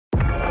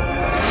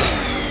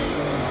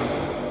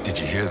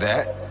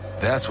that?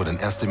 That's what an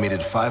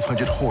estimated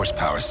 500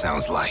 horsepower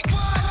sounds like.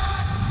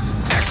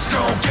 X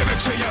gon' give it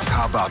to you.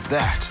 How about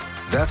that?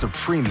 That's a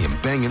premium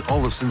Bang &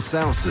 Olufsen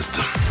sound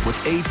system with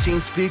 18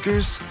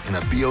 speakers and a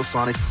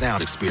Biosonic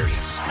sound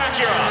experience.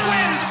 Acura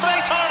wins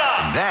Daytona.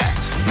 And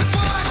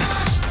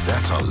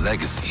that's our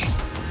legacy.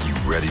 You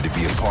ready to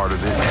be a part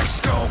of it? X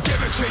gon'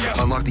 give it to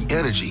you. Unlock the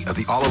energy of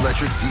the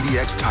all-electric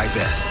ZDX Type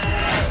S.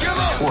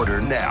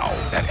 Order now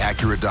at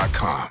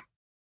Acura.com.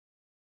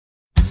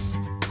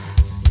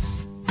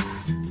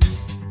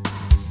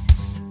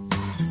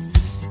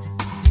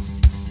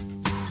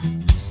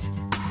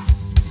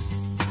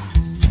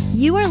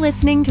 You are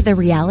listening to the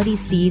Reality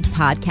Steve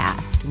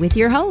podcast with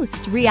your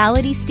host,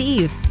 Reality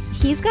Steve.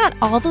 He's got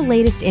all the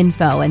latest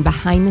info and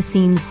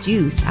behind-the-scenes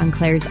juice on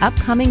Claire's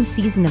upcoming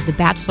season of The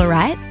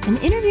Bachelorette and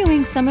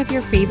interviewing some of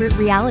your favorite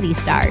reality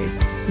stars.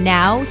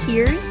 Now,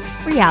 here's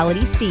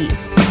Reality Steve.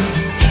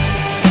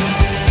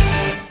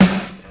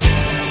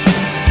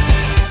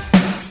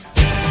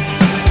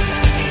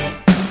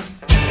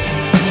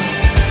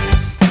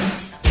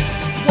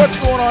 What's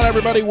going on,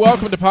 everybody?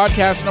 Welcome to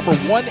podcast number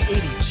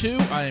 182.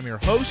 I am your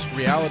host,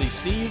 Reality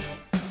Steve.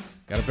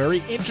 Got a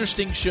very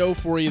interesting show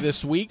for you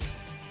this week.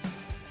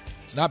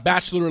 It's not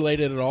Bachelor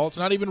related at all. It's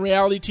not even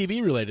reality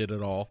TV related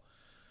at all.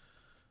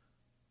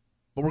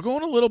 But we're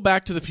going a little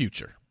back to the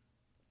future.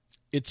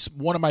 It's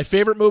one of my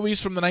favorite movies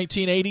from the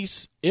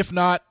 1980s, if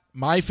not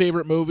my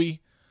favorite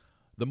movie.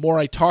 The more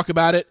I talk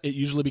about it, it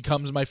usually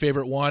becomes my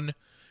favorite one.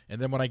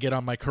 And then when I get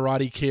on my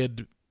Karate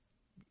Kid,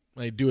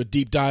 I do a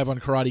deep dive on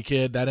Karate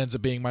Kid, that ends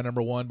up being my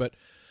number one. But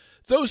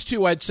those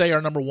two, I'd say,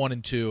 are number 1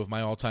 and 2 of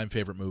my all-time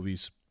favorite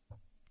movies.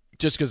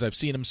 Just because I've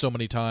seen them so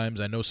many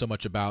times. I know so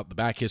much about the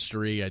back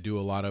history. I do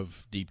a lot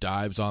of deep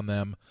dives on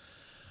them.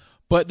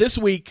 But this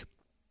week,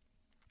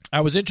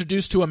 I was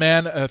introduced to a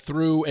man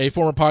through a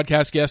former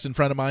podcast guest and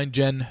friend of mine,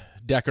 Jen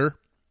Decker.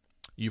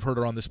 You've heard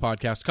her on this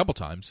podcast a couple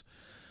times.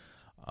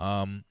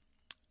 My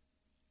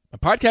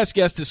podcast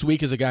guest this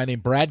week is a guy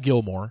named Brad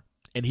Gilmore,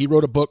 and he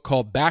wrote a book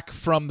called Back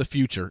from the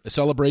Future, a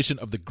celebration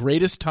of the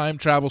greatest time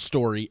travel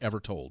story ever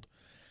told.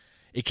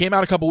 It came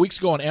out a couple weeks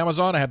ago on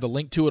Amazon. I have the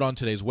link to it on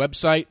today's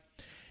website.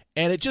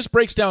 And it just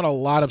breaks down a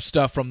lot of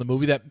stuff from the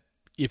movie that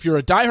if you're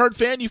a diehard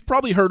fan, you've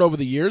probably heard over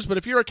the years. But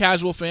if you're a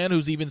casual fan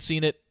who's even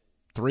seen it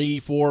 3,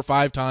 4,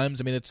 5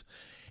 times, I mean,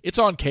 it's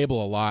on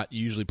cable a lot.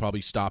 You usually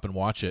probably stop and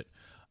watch it.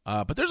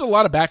 But there's a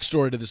lot of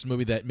backstory to this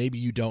movie that maybe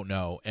you don't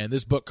know. And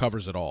this book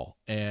covers it all.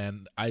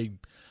 And I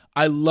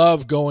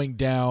love going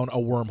down a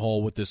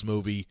wormhole with this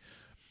movie.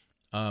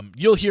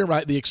 You'll hear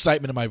the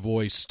excitement in my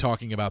voice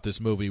talking about this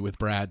movie with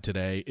Brad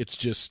today. It's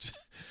just,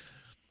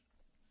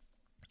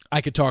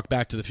 I could talk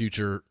Back to the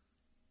Future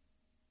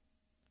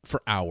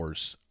for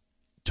hours.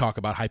 Talk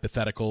about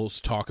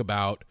hypotheticals, talk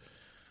about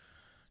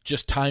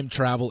just time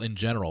travel in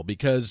general,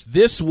 because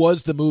this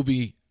was the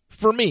movie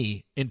for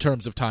me in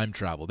terms of time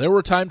travel. There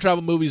were time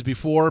travel movies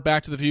before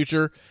Back to the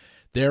Future.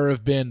 There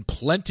have been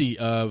plenty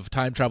of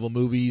time travel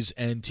movies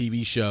and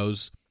TV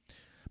shows.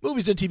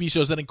 Movies and TV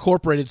shows that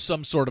incorporated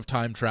some sort of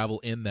time travel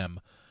in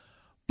them.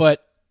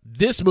 But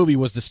this movie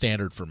was the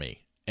standard for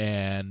me.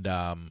 And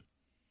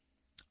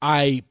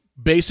I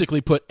basically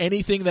put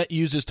anything that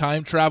uses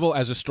time travel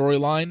as a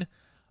storyline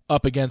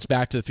up against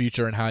Back to the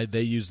Future and how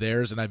they use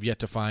theirs. And I've yet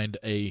to find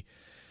a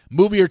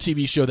movie or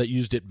TV show that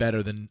used it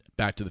better than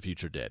Back to the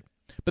Future did.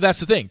 But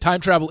that's the thing.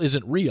 Time travel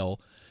isn't real.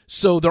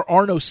 So there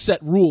are no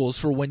set rules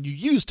for when you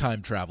use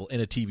time travel in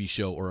a TV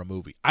show or a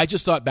movie. I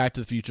just thought Back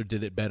to the Future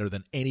did it better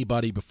than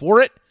anybody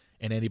before it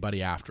and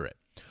anybody after it.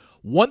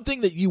 One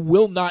thing that you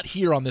will not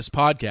hear on this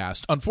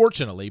podcast,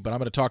 unfortunately, but I'm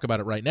going to talk about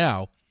it right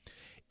now,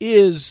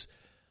 is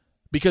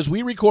because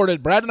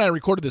Brad and I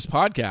recorded this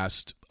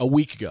podcast a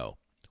week ago.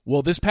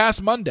 Well, this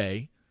past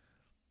Monday,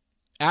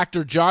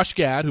 actor Josh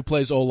Gad, who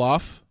plays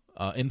Olaf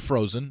in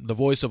Frozen, the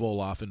voice of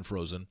Olaf in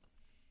Frozen,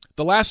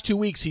 the last 2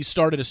 weeks, he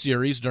started a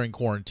series during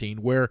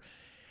quarantine where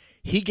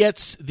he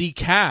gets the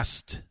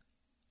cast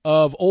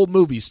of old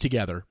movies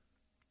together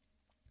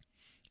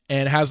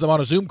and has them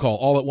on a Zoom call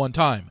all at one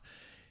time.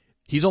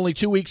 He's only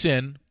 2 weeks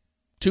in.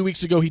 2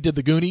 weeks ago, he did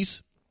The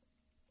Goonies.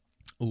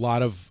 A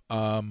lot of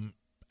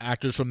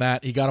actors from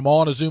that. He got them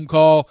all on a Zoom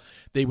call.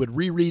 They would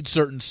reread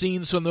certain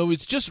scenes from the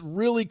movies. Just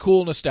really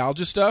cool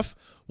nostalgia stuff.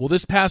 Well,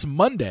 this past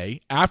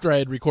Monday, after I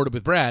had recorded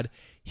with Brad,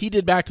 he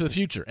did Back to the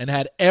Future and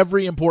had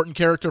every important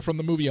character from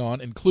the movie on,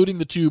 including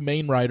the two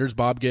main writers,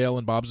 Bob Gale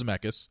and Bob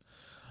Zemeckis.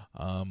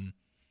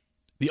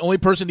 The only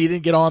person he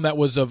didn't get on that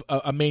was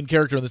a main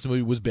character in this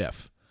movie was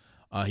Biff.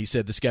 He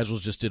said the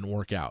schedules just didn't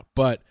work out.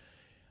 But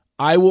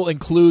I will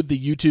include the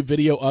YouTube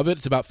video of it.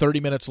 It's about 30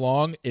 minutes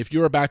long. If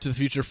you're a Back to the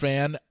Future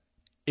fan,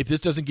 if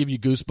this doesn't give you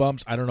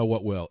goosebumps, I don't know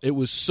what will. It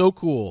was so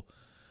cool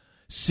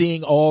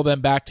seeing all of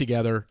them back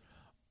together,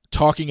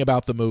 talking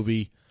about the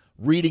movie,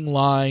 reading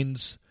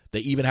lines. They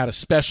even had a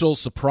special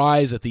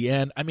surprise at the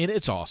end. I mean,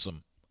 it's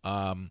awesome.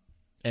 And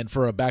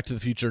for a Back to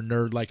the Future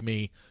nerd like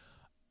me,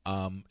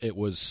 it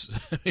was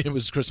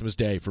Christmas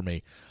Day for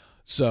me.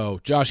 So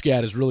Josh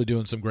Gad is really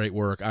doing some great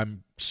work.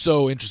 I'm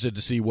so interested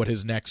to see what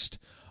his next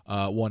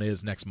one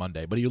is next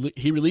Monday. But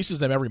he releases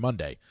them every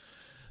Monday.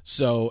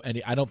 So,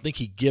 and I don't think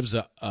he gives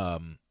a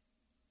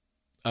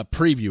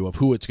preview of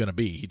who it's going to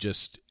be. He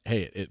just,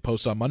 hey, it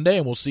posts on Monday,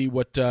 and we'll see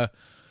what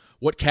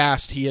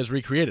cast he has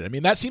recreated. I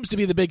mean, that seems to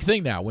be the big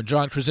thing now. When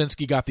John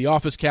Krasinski got the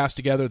Office cast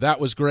together, that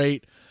was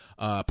great.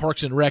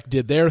 Parks and Rec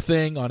did their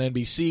thing on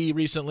NBC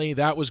recently.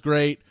 That was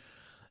great.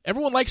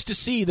 Everyone likes to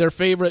see their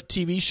favorite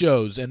TV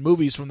shows and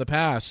movies from the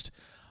past,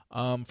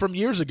 from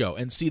years ago,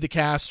 and see the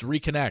cast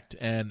reconnect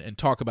and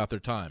talk about their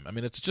time. I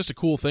mean, it's just a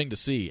cool thing to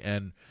see,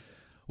 and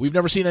we've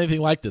never seen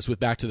anything like this with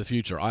Back to the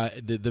Future.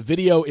 The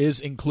video is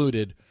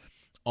included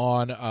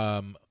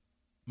on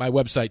my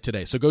website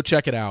today, so go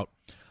check it out.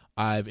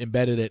 I've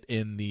embedded it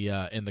in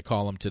the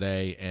column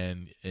today,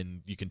 and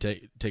you can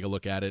take a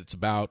look at it. It's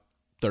about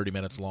 30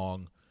 minutes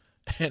long,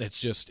 and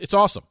it's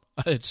awesome.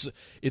 It's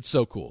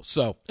so cool.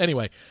 So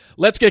anyway,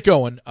 let's get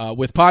going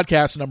with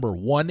podcast number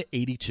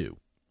 182.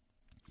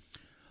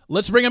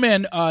 Let's bring him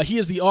in. He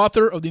is the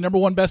author of the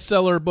 #1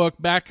 bestseller book,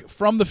 Back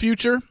from the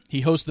Future.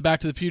 He hosts the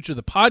Back to the Future,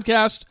 the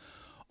podcast,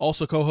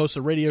 also co-hosts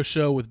a radio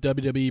show with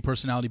WWE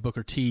personality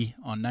Booker T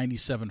on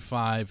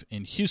 97.5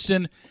 in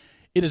Houston.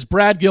 It is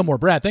Brad Gilmore.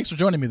 Brad, thanks for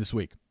joining me this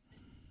week.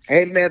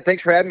 Hey, man,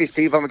 thanks for having me,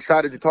 Steve. I'm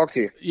excited to talk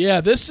to you.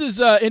 Yeah, this is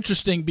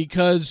interesting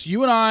because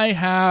you and I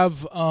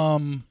have a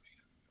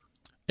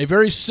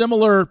very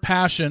similar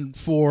passion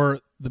for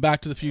the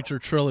Back to the Future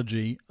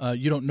trilogy.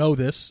 You don't know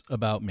this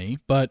about me,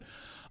 but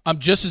I'm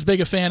just as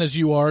big a fan as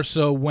you are.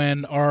 So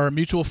when our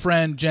mutual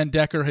friend Jen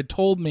Decker had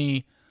told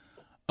me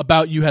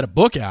about you had a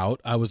book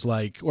out, I was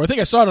like, or I think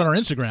I saw it on our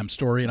Instagram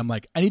story, and I'm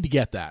like, I need to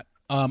get that.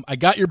 I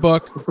got your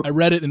book. I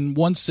read it in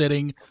one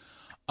sitting.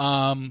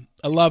 I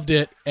loved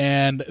it,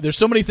 and there's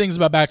so many things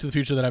about Back to the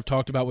Future that I've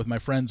talked about with my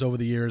friends over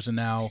the years, and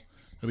now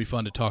it'll be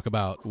fun to talk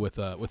about with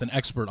an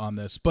expert on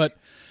this. But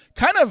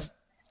kind of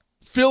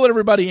fill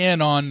everybody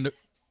in on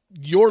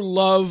your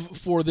love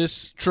for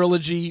this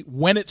trilogy,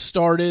 when it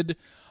started,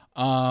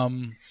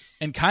 and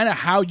kind of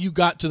how you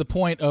got to the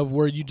point of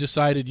where you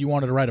decided you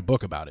wanted to write a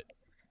book about it.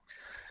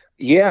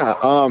 Yeah,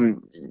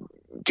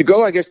 to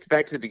go, I guess,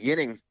 back to the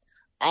beginning,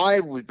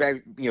 I was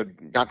back,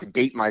 not to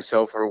date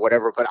myself or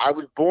whatever, but I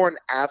was born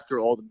after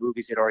all the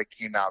movies had already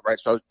came out, right?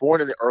 So I was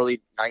born in the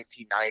early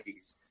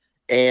 1990s,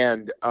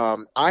 and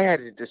I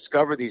had to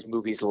discover these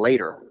movies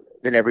later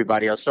than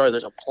everybody else. Sorry,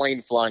 there's a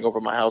plane flying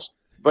over my house.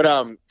 But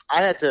I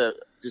had to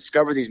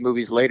discover these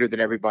movies later than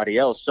everybody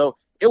else. So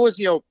it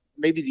was,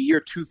 maybe the year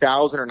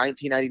 2000 or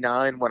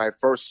 1999 when I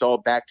first saw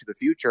Back to the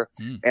Future.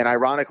 And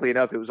ironically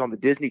enough, it was on the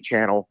Disney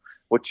Channel,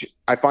 which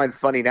I find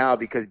funny now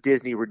because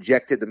Disney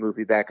rejected the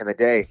movie back in the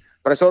day.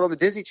 But I saw it on the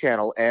Disney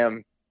Channel,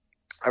 and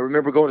I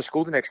remember going to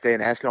school the next day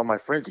and asking all my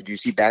friends, have you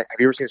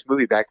ever seen this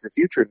movie Back to the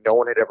Future? No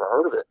one had ever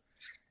heard of it.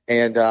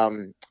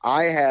 And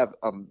I have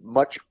a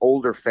much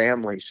older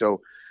family.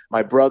 So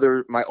my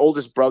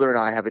oldest brother and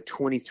I have a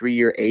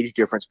 23-year age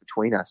difference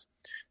between us.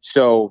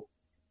 So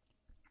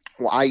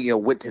I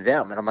went to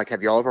them, and I'm like,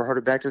 have y'all ever heard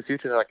of Back to the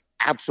Future? They're like,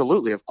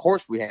 absolutely. Of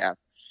course we have.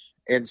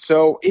 And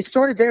so it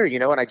started there,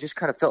 and I just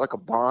kind of felt like a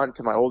bond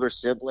to my older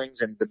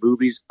siblings, and the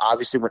movies,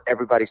 obviously, when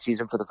everybody sees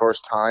them for the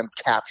first time,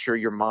 capture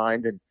your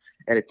mind and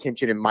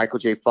attention. And Michael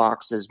J.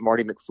 Fox as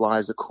Marty McFly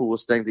is the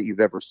coolest thing that you've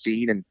ever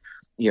seen. And,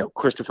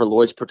 Christopher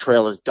Lloyd's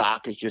portrayal as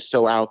Doc is just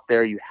so out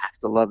there. You have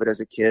to love it as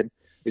a kid.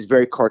 It's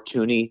very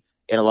cartoony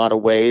in a lot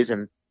of ways.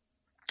 And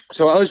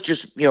so I was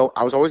just,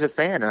 I was always a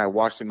fan, and I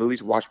watched the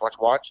movies, watch.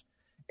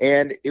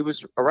 And it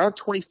was around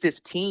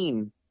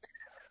 2015,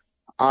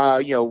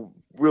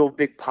 real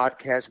big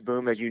podcast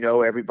boom. As you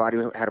know, everybody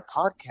had a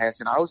podcast,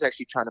 and I was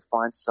actually trying to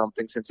find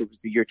something since it was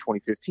the year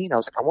 2015. I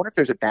was like, I wonder if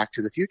there's a Back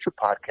to the Future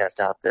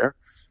podcast out there.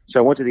 So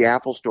I went to the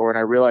Apple store, and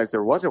I realized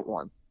there wasn't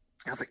one.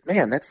 I was like,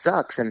 man, that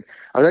sucks. And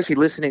I was actually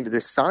listening to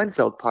this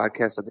Seinfeld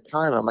podcast at the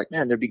time. I'm like,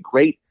 man, that'd be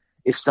great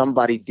if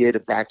somebody did a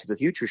Back to the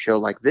Future show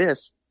like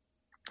this.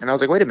 And I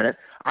was like, wait a minute,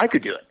 I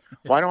could do it.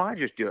 Why don't I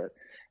just do it?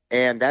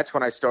 And that's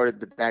when I started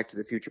the Back to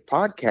the Future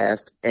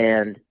podcast.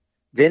 And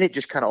then it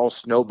just kind of all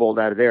snowballed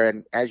out of there.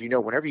 And as you know,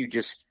 whenever you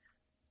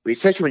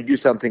especially when you do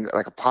something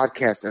like a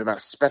podcast about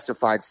a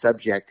specified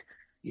subject,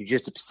 you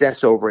just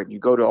obsess over it. And you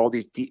go to all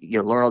these,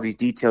 learn all these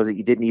details that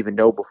you didn't even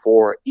know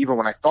before. Even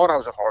when I thought I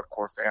was a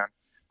hardcore fan,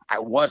 I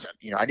wasn't.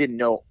 I didn't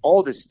know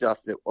all this stuff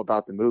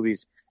about the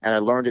movies, and I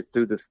learned it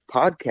through the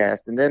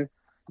podcast. And then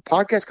the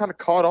podcast kind of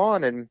caught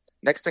on, and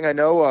next thing I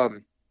know,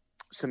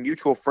 some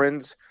mutual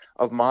friends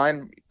of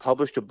mine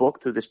published a book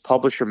through this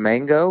publisher,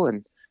 Mango,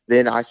 and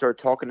then I started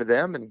talking to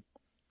them, and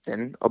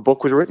then a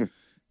book was written.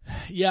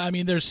 Yeah, I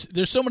mean, there's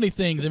so many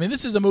things. I mean,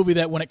 this is a movie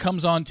that when it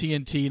comes on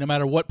TNT, no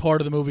matter what part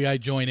of the movie I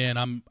join in,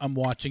 I'm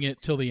watching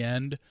it till the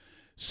end.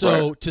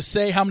 So right. To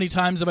say how many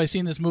times have I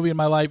seen this movie in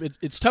my life,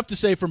 it's tough to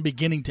say from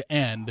beginning to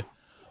end,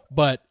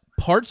 but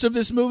parts of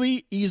this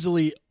movie,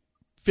 easily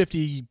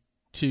 50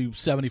 to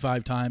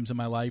 75 times in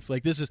my life.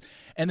 Like this is,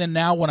 and then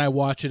now when I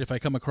watch it, if I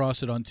come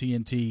across it on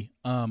TNT,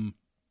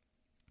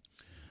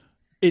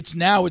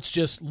 it's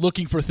just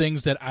looking for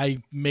things that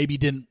I maybe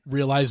didn't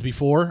realize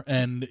before.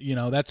 And,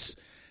 that's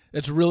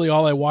That's really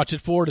all I watch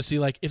it for, to see,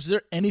 like, is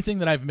there anything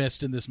that I've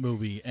missed in this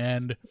movie?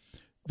 And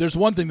there's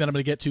one thing that I'm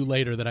going to get to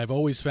later that I've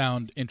always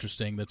found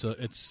interesting.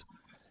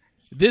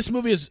 This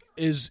movie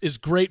is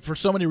great for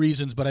so many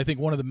reasons, but I think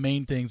one of the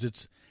main things,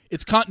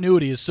 its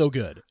continuity is so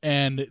good,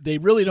 and they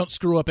really don't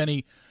screw up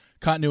any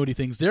continuity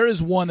things. There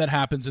is one that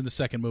happens in the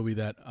second movie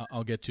that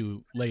I'll get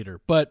to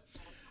later. But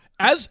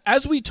as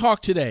we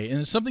talk today,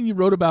 and it's something you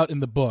wrote about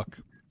in the book,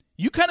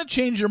 you kind of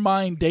change your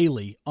mind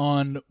daily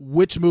on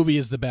which movie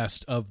is the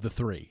best of the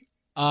three.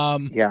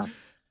 Yeah.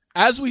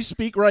 As we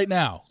speak right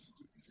now,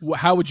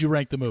 how would you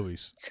rank the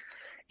movies?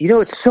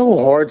 It's so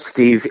hard,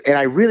 Steve, and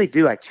I really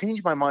do. I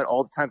change my mind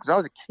all the time because I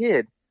was a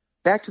kid.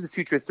 Back to the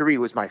Future 3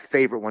 was my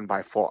favorite one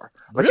by far.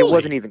 Like, really? It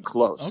wasn't even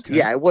close. Okay.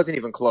 Yeah, it wasn't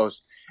even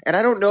close. And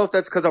I don't know if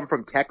that's because I'm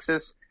from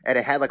Texas and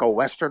it had like a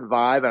Western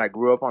vibe, and I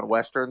grew up on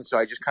Westerns, so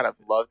I just kind of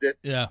loved it.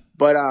 Yeah.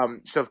 But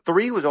so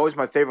 3 was always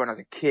my favorite when I was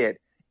a kid.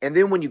 And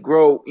then when you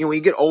grow, when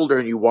you get older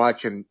and you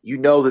watch them, you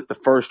know that the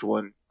first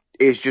one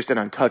is just an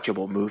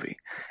untouchable movie.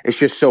 It's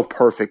just so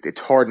perfect.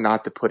 It's hard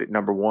not to put it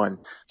number one.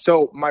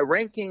 So my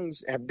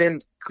rankings have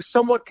been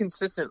somewhat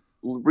consistent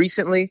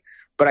recently,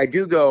 but I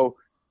do go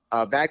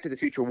Back to the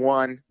Future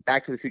 1,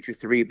 Back to the Future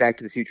 3, Back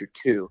to the Future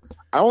 2.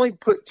 I only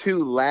put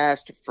 2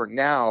 last for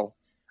now.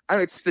 I don't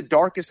know, it's the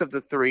darkest of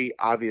the 3,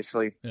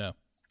 obviously. Yeah.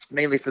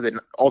 Mainly for the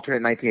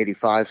alternate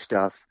 1985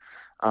 stuff.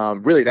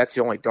 Really, that's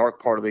the only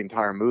dark part of the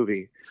entire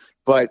movie.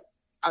 But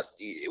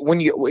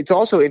it's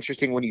also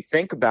interesting when you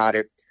think about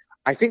it.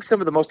 I think some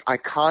of the most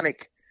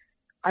iconic,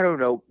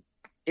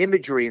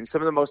 imagery and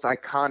some of the most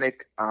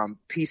iconic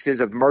pieces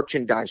of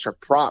merchandise or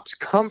props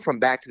come from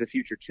Back to the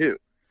Future 2.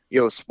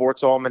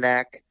 Sports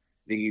Almanac,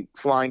 the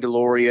Flying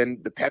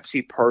DeLorean, the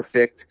Pepsi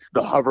Perfect,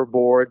 the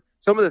hoverboard.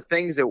 Some of the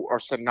things that are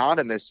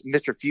synonymous,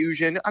 Mr.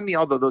 Fusion. I mean,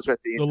 although those are at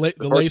the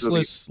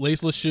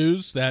laceless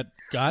shoes that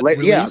got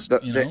released.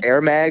 The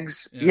Air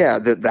Mags. Yeah,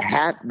 the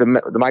hat, the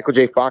Michael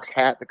J. Fox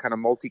hat, the kind of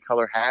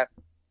multicolor hat.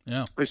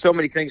 Yeah, there's so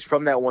many things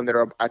from that one that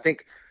are, I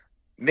think,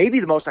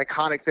 maybe the most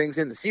iconic things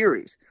in the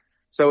series.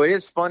 So it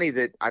is funny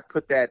that I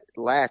put that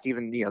last.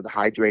 Even the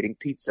hydrating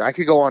pizza. I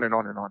could go on and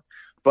on and on,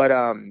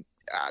 but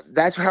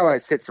that's how I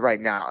sit right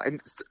now.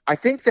 And I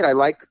think that I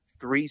like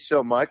 3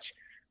 so much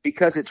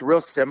because it's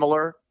real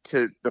similar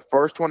to the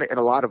first one in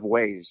a lot of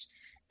ways.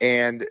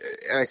 And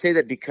I say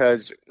that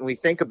because when we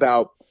think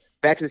about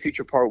Back to the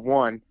Future Part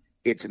 1,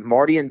 it's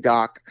Marty and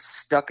Doc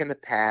stuck in the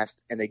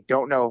past, and they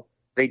don't know.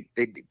 They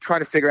trying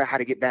to figure out how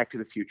to get back to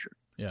the future.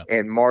 Yeah.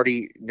 And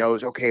Marty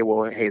knows, okay,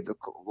 well, hey, the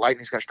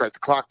lightning's going to strike the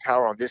clock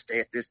tower on this day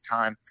at this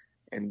time.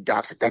 And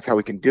Doc's like, that's how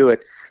we can do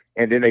it.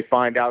 And then they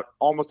find out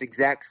almost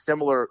exact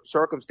similar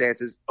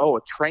circumstances. Oh,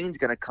 a train's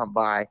going to come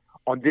by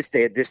on this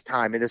day at this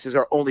time, and this is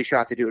our only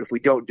shot to do it. If we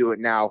don't do it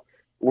now,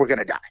 we're going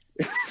to die.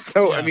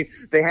 So, yeah. I mean,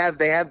 they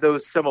have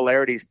those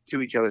similarities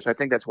to each other. So I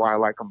think that's why I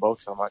like them both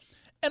so much.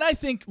 And I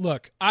think,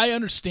 look, I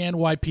understand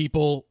why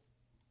people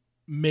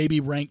maybe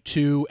rank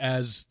 2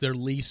 as their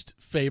least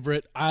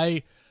favorite.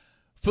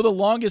 For the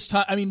longest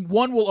time, I mean,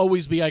 1 will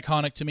always be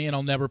iconic to me, and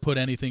I'll never put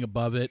anything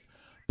above it.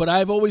 But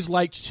I've always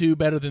liked 2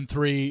 better than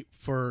 3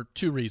 for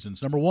 2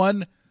 reasons. Number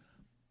 1,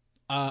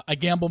 I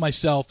gamble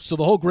myself, so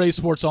the whole Gray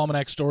Sports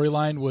Almanac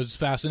storyline was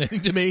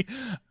fascinating to me.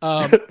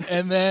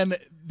 And then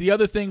the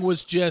other thing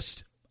was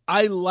just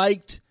I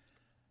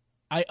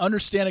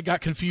understand it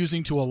got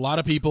confusing to a lot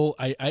of people.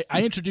 I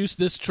introduced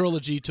this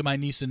trilogy to my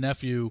niece and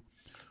nephew,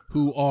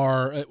 who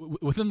are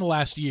within the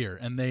last year,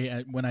 and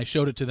they when I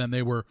showed it to them,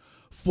 they were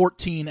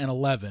 14 and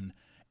 11,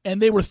 and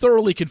they were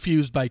thoroughly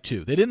confused by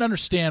 2. They didn't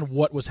understand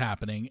what was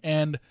happening,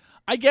 and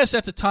I guess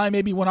at the time,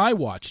 maybe when I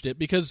watched it,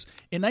 because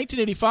in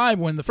 1985,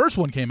 when the first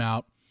one came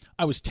out,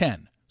 I was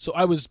 10. So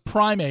I was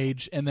prime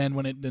age, and then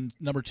when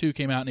number 2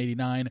 came out in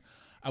 89,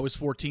 I was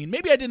 14.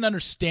 Maybe I didn't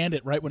understand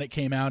it right when it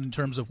came out in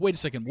terms of, wait a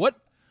second,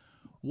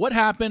 what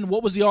happened?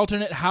 What was the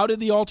alternate? How did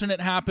the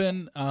alternate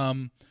happen?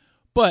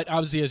 But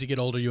obviously, as you get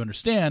older, you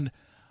understand.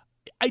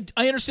 I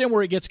understand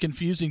where it gets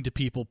confusing to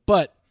people,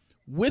 but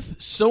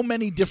with so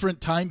many different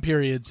time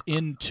periods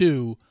in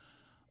 2,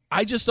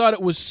 I just thought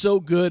it was so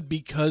good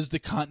because the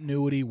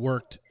continuity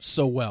worked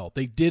so well.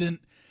 They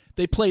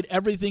played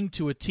everything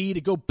to a T.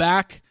 To go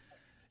back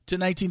to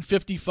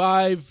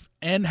 1955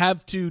 and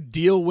have to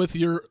deal with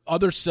your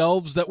other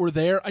selves that were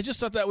there, I just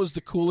thought that was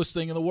the coolest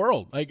thing in the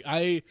world.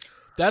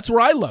 That's where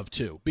I love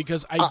 2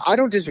 because I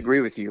don't disagree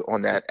with you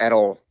on that at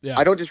all. Yeah.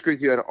 I don't disagree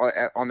with you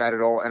on that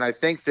at all. And I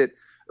think that,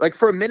 like,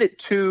 for a minute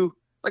 2,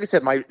 like I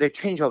said, they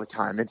change all the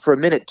time. And for a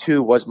minute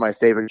 2 was my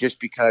favorite just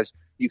because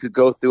you could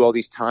go through all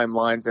these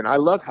timelines. And I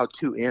love how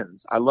 2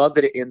 ends. I love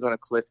that it ends on a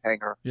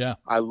cliffhanger. Yeah.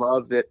 I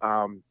love that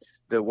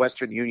the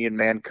Western Union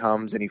man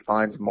comes and he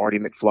finds Marty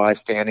McFly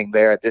standing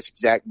there at this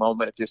exact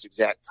moment, at this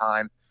exact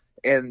time.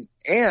 And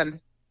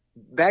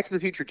Back to the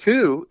Future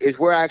 2 is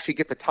where I actually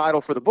get the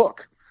title for the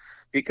book.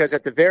 Because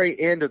at the very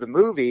end of the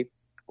movie,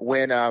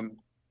 when the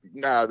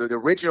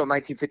original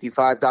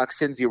 1955 Doc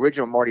sends the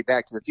original Marty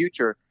back to the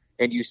future,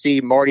 and you see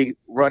Marty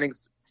running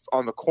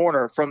on the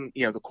corner from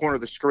the corner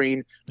of the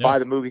screen by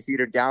the movie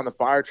theater down the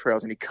fire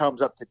trails, and he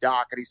comes up to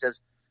Doc and he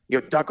says,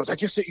 Doc goes, I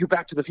just sent you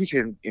Back to the Future.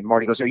 And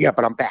Marty goes, oh, yeah,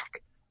 but I'm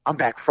back. I'm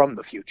back from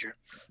the future.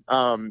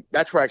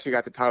 That's where I actually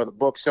got the title of the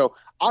book. So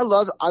I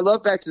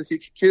love Back to the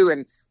Future too.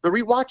 And the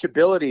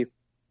rewatchability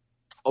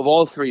of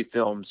all three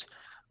films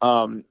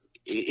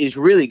is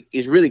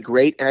really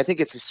great. And I think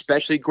it's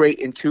especially great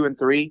in 2 and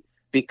 3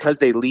 because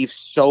they leave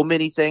so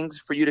many things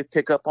for you to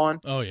pick up on.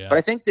 Oh, yeah. But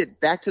I think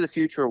that Back to the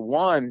Future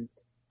 1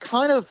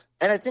 kind of,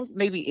 and I think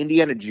maybe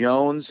Indiana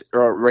Jones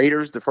or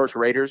Raiders, the first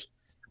Raiders,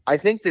 I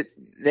think that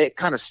they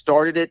kind of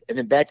started it, and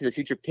then Back to the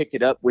Future picked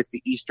it up with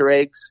the Easter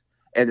eggs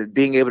and then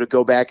being able to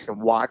go back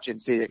and watch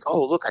and say, like,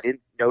 oh, look, I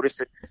didn't notice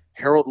that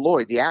Harold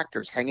Lloyd, the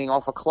actor, is hanging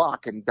off a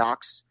clock in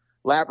Doc's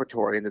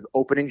laboratory in the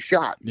opening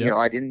shot. Yep.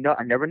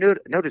 I never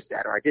noticed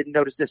that, or I didn't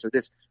notice this or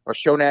this, or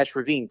Shonash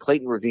Ravine,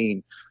 Clayton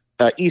Ravine,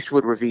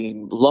 Eastwood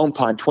Ravine, Lone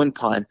Pine, Twin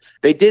Pine.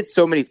 They did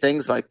so many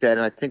things like that,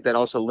 and I think that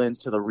also lends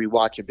to the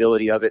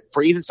rewatchability of it.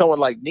 For even someone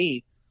like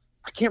me,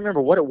 I can't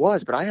remember what it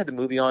was, but I had the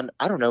movie on,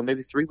 I don't know,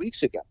 maybe 3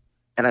 weeks ago,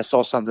 and I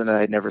saw something that I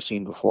had never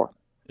seen before.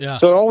 Yeah.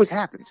 So it always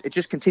happens. It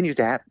just continues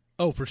to happen.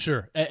 Oh, for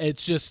sure.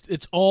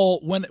 It's all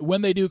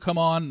when they do come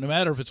on, no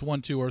matter if it's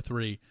 1, 2, or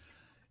 3,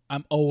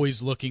 I'm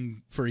always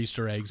looking for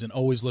Easter eggs and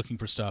always looking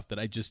for stuff that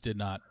I just did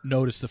not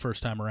notice the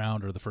first time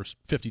around or the first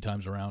 50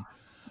 times around.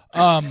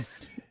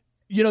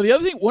 The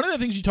other thing, one of the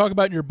things you talk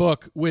about in your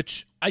book,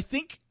 which I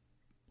think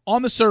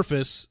on the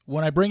surface,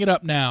 when I bring it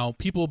up now,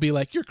 people will be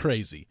like, you're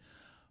crazy.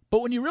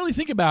 But when you really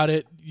think about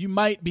it, you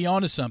might be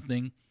onto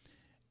something.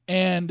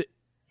 And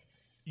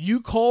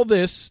you call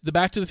this, the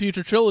Back to the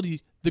Future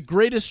trilogy, the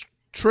greatest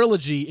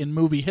trilogy in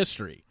movie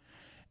history.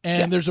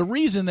 And there's a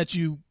reason that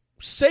you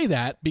say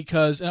that,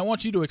 because, and I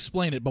want you to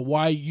explain it, but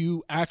why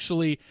you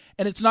actually,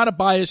 and it's not a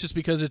bias just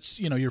because it's,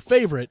 your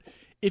favorite.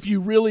 If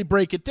you really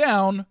break it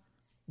down,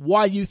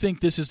 why you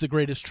think this is the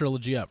greatest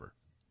trilogy ever.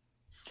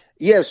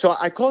 Yeah, so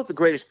I call it the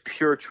greatest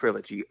pure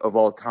trilogy of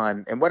all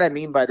time. And what I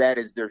mean by that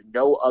is there's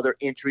no other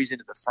entries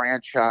into the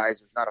franchise.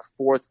 There's not a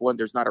fourth one.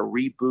 There's not a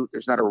reboot.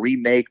 There's not a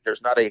remake.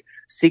 There's not a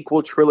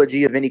sequel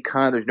trilogy of any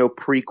kind. There's no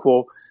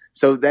prequel.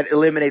 So that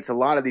eliminates a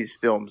lot of these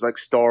films like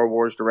Star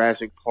Wars,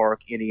 Jurassic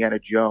Park, Indiana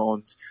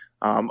Jones.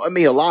 A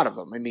lot of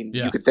them.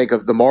 You could think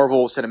of the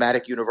Marvel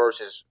Cinematic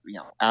Universe as,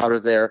 out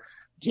of there.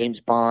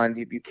 James Bond.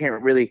 You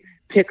can't really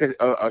pick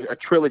a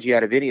trilogy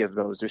out of any of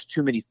those. There's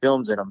too many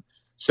films in them.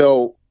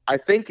 So I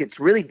think it's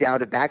really down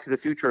to Back to the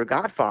Future or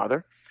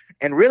Godfather.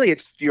 And really,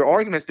 it's your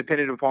argument's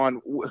dependent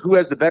upon who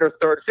has the better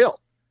third film.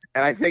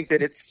 And I think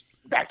that it's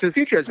Back to the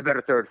Future has a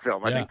better third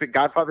film. I think that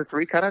Godfather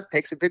 3 kind of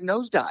takes a big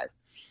nosedive.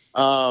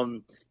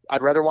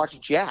 I'd rather watch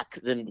Jack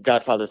than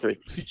Godfather 3.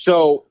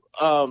 So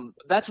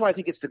that's why I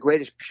think it's the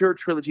greatest pure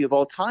trilogy of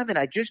all time. And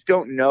I just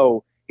don't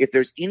know if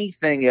there's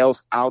anything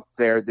else out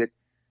there that,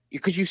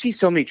 because you see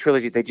so many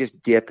trilogies, they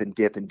just dip and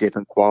dip and dip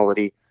in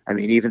quality.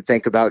 Even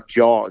think about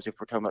Jaws, if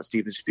we're talking about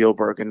Steven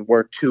Spielberg, and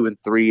where 2 and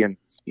 3 and,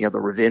 the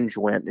Revenge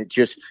went, it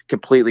just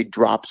completely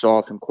drops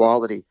off in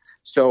quality.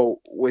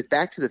 So with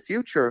Back to the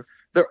Future,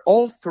 they're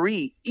all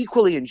three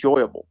equally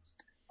enjoyable.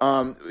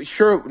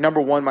 Sure, number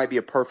 1 might be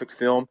a perfect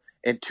film,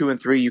 and 2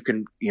 and 3 you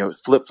can,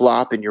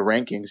 flip-flop in your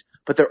rankings,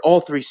 but they're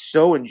all three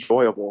so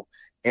enjoyable,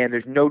 and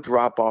there's no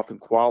drop-off in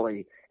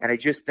quality. And I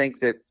just think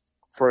that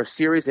for a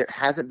series that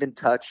hasn't been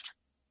touched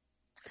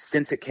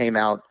since it came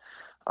out,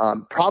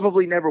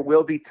 probably never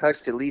will be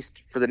touched, at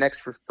least for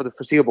the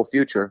foreseeable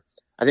future.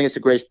 I think it's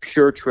the greatest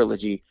pure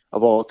trilogy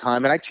of all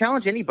time. And I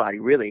challenge anybody,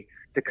 really,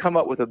 to come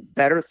up with a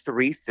better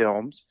 3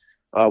 films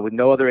with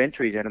no other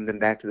entries in them than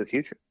Back to the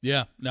Future.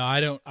 Yeah. No, I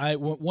don't.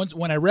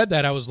 When I read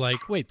that, I was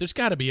like, wait, there's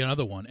got to be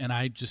another one. And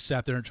I just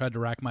sat there and tried to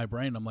rack my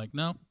brain. I'm like,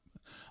 no,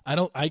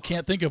 I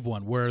can't think of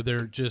one where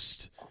they're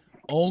just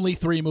only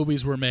 3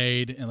 movies were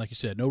made. And like you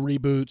said, no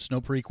reboots, no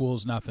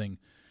prequels, nothing.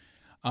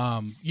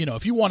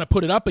 If you want to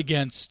put it up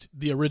against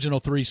the original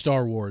 3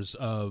 Star Wars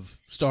of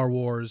Star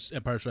Wars,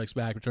 Empire Strikes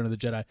Back, Return of the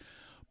Jedi,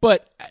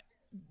 but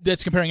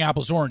that's comparing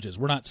apples to oranges.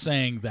 We're not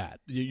saying that.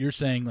 You're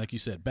saying, like you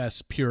said,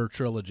 best pure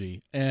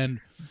trilogy.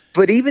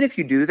 But even if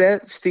you do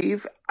that,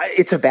 Steve,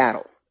 it's a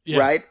battle,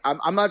 right?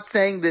 I'm not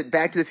saying that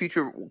Back to the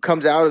Future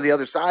comes out of the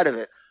other side of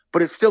it,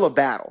 but it's still a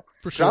battle.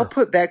 For sure. So I'll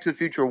put Back to the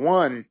Future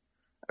 1.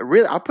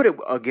 Really, I'll put it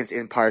against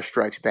Empire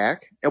Strikes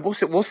Back, and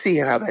we'll see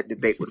how that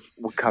debate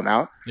would come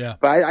out. Yeah,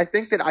 but I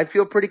think that I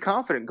feel pretty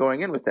confident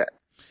going in with that.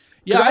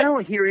 Yeah, I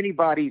don't hear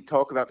anybody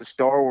talk about the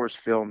Star Wars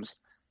films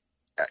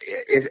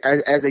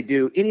as they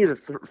do any of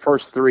the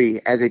first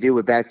 3 as they do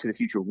with Back to the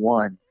Future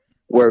 1,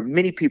 where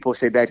many people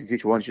say Back to the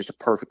Future 1 is just a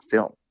perfect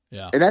film.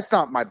 Yeah, and that's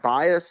not my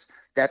bias.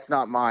 That's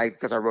not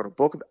because I wrote a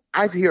book.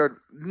 I've heard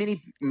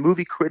many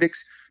movie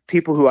critics,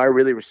 people who I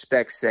really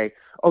respect, say,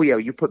 oh, yeah,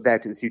 you put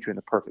Back to the Future in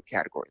the perfect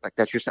category. Like,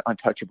 that's just an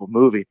untouchable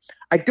movie.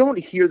 I don't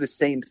hear the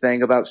same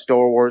thing about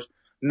Star Wars.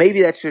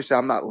 Maybe that's just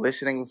I'm not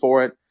listening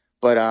for it.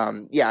 But,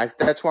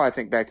 that's why I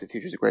think Back to the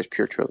Future is the greatest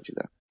pure trilogy,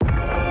 though.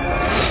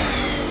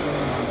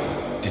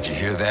 Did you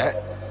hear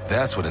that?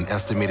 That's what an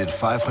estimated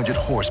 500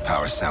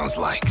 horsepower sounds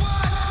like.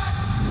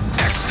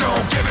 X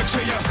gon' give it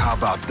to you. How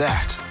about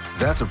that?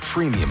 That's a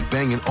premium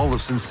Bang &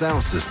 Olufsen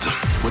sound system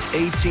with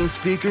 18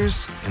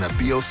 speakers and a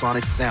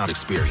Biosonic sound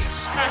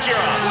experience.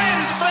 Acura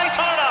wins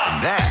Daytona.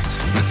 And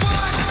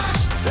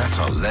that's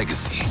our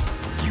legacy.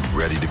 You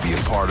ready to be a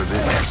part of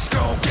it?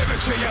 Exco, give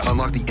it to you.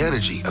 Unlock the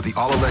energy of the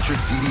all-electric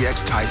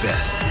ZDX Type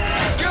S.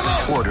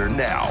 Order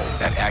now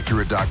at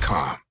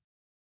Acura.com.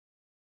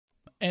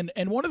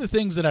 And one of the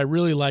things that I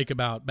really like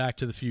about Back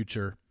to the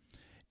Future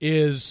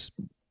is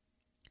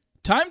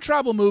time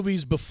travel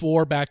movies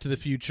before Back to the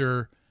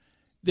Future.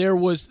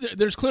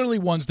 There's clearly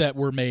ones that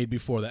were made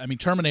before that. I mean,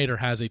 Terminator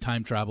has a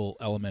time travel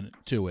element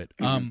to it.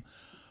 Mm-hmm.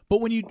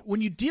 But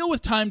when you deal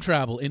with time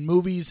travel in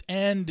movies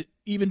and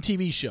even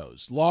TV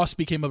shows, Lost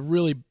became a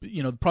really,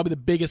 probably the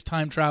biggest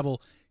time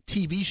travel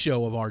TV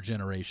show of our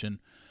generation.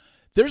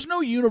 There's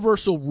no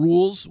universal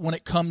rules when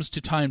it comes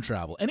to time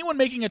travel. Anyone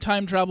making a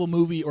time travel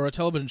movie or a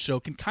television show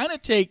can kind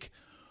of take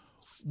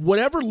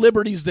whatever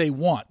liberties they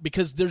want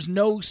because there's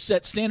no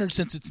set standard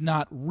since it's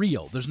not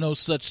real. There's no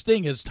such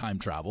thing as time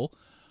travel.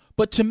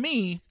 But to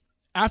me,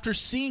 after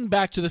seeing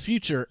Back to the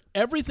Future,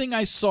 everything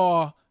I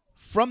saw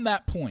from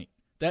that point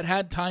that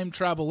had time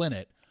travel in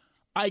it,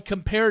 I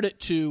compared it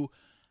to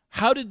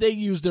how did they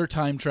use their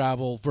time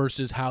travel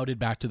versus how did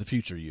Back to the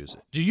Future use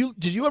it?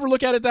 Did you ever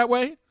look at it that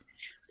way?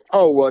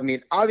 Oh, well, I mean,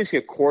 obviously,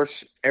 of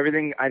course,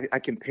 everything I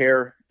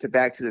compare to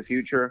Back to the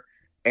Future.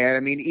 And,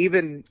 I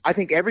mean, I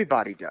think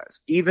everybody does.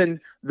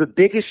 Even the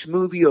biggest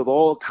movie of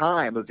all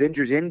time,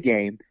 Avengers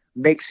Endgame,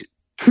 makes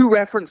 2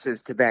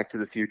 references to Back to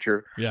the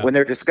Future when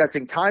they're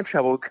discussing time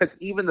travel because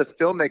even the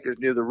filmmakers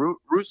knew, the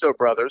Russo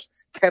brothers,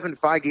 Kevin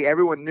Feige,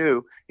 everyone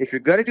knew if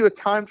you're going to do a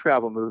time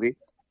travel movie,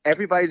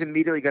 everybody's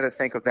immediately going to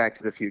think of Back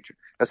to the Future.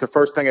 That's the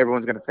first thing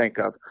everyone's going to think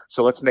of.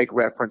 So let's make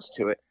reference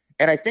to it.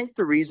 And I think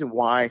the reason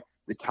why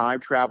the time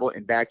travel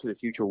in Back to the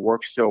Future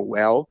works so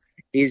well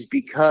is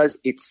because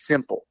it's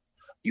simple.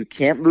 You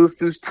can't move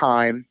through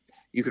time.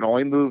 You can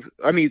only move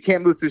 – I mean, you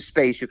can't move through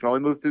space. You can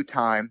only move through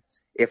time.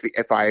 If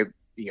I,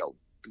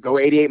 go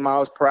 88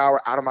 miles per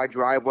hour out of my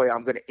driveway,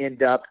 I'm going to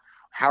end up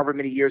however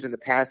many years in the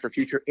past or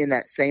future in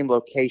that same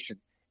location.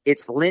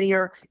 It's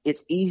linear.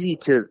 It's easy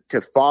to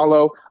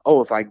follow. Oh,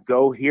 if I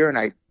go here and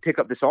I pick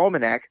up this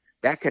almanac,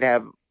 that could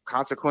have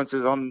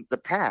consequences on the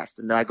past.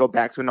 And then I go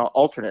back to an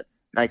alternate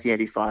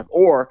 1985.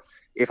 Or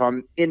if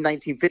I'm in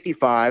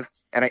 1955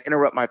 and I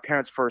interrupt my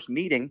parents' first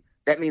meeting,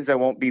 that means I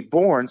won't be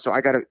born. So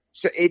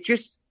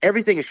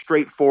everything is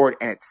straightforward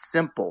and it's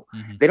simple.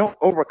 Mm-hmm. They don't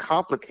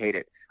overcomplicate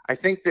it. I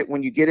think that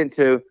when you get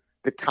into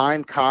the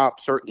time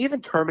cops or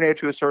even Terminator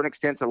to a certain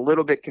extent, it's a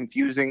little bit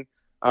confusing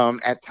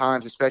at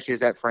times, especially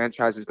as that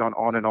franchise has gone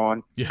on and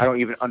on. Yeah. I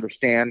don't even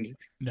understand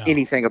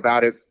anything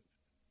about it.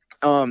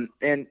 And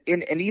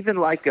even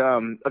like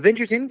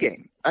Avengers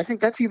Endgame, I think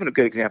that's even a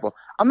good example.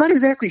 I'm not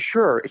exactly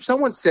sure. If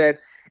someone said,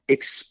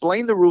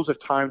 explain the rules of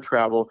time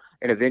travel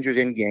in Avengers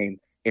Endgame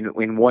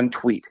in one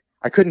tweet,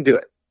 I couldn't do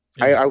it.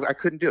 Yeah. I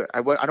couldn't do it.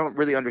 I don't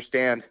really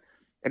understand.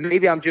 And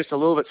maybe I'm just a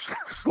little bit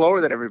slower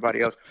than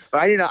everybody else,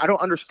 but I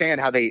don't understand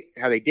how they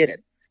did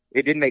it.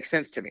 It didn't make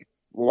sense to me.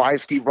 Why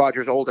is Steve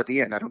Rogers old at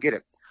the end? I don't get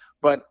it.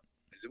 But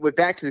with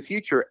Back to the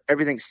Future,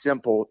 everything's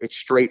simple. It's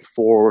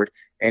straightforward.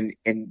 And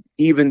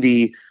even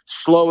the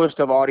slowest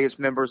of audience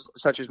members,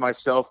 such as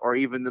myself, or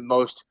even the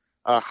most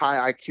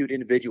high IQ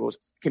individuals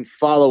can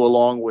follow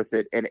along with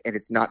it, and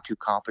it's not too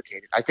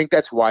complicated. I think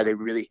that's why they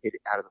really hit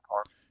it out of the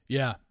park.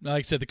 Yeah,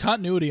 like I said, the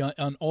continuity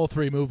on all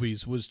 3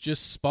 movies was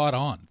just spot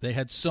on. They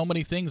had so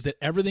many things that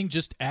everything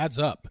just adds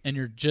up, and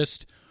you're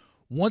just,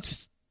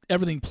 once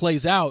everything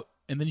plays out,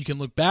 and then you can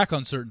look back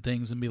on certain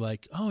things and be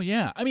like, oh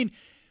yeah. I mean,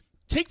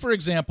 take for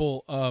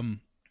example,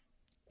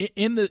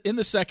 in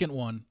the second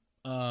one,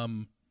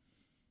 I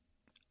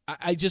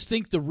just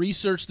think the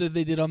research that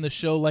they did on the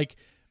show, like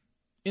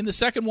in the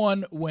second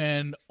one,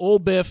 when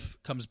old Biff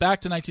comes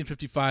back to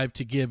 1955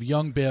 to give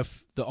young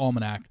Biff the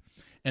almanac,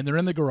 and they're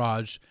in the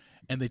garage,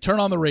 and they turn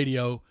on the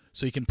radio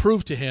so he can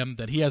prove to him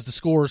that he has the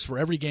scores for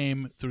every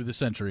game through the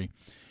century.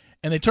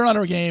 And they turn on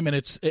our game, and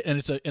it's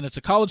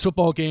a college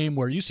football game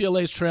where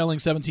UCLA is trailing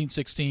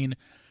 17-16,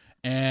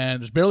 and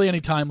there's barely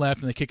any time left,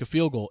 and they kick a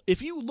field goal.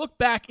 If you look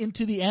back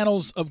into the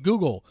annals of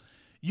Google,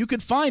 you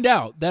could find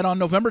out that on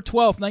November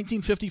 12th,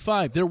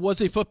 1955, there was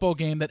a football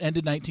game that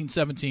ended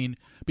 1917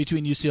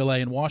 between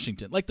UCLA and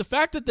Washington. Like the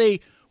fact that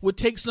they would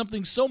take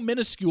something so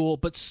minuscule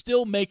but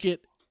still make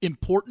it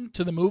important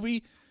to the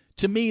movie,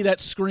 to me that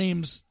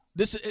screams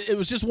this. It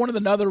was just one of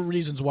the other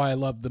reasons why I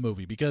loved the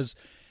movie, because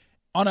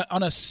on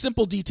a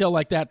simple detail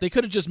like that, they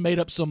could have just made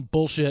up some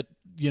bullshit,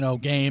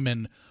 game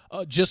and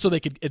just so they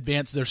could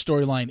advance their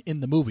storyline in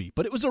the movie.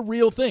 But it was a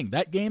real thing.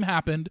 That game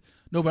happened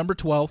November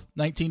 12th,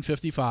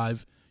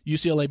 1955.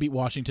 UCLA beat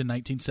Washington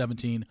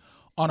 1917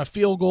 on a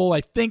field goal.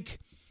 I think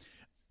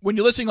when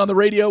you're listening on the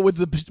radio with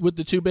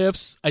the 2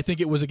 Biffs, I think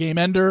it was a game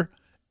ender.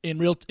 In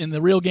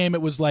the real game,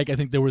 it was like, I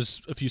think there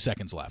was a few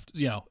seconds left.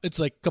 It's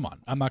like, come on,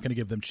 I'm not going to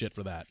give them shit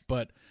for that.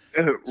 But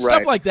right.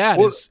 Stuff like that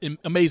is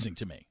amazing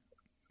to me.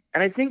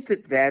 And I think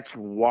that's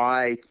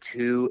why,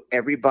 too,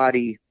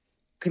 everybody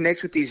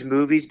connects with these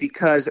movies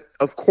because,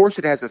 of course,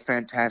 it has a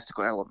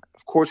fantastical element.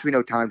 Of course, we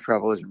know time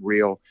travel isn't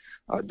real.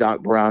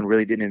 Doc Brown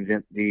really didn't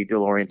invent the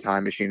DeLorean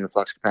time machine and the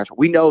flux capacitor.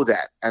 We know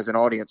that as an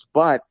audience,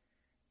 but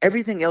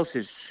everything else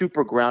is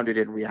super grounded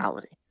in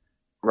reality,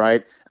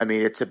 right? I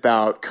mean, it's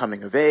about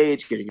coming of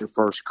age, getting your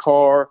first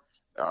car,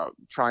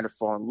 trying to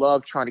fall in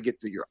love, trying to get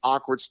through your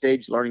awkward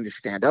stage, learning to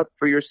stand up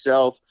for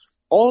yourself.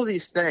 All of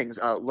these things,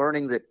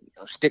 learning that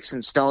sticks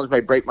and stones may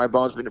break my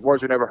bones, but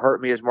words would never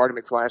hurt me, as Marty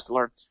McFly has to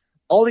learn.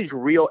 All these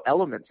real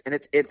elements, and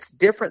it's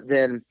different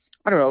than,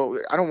 I don't know,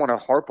 I don't want to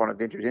harp on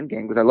Avengers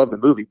Endgame because I love the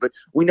movie, but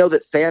we know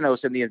that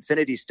Thanos and the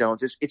Infinity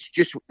Stones, it's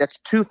just, that's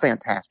too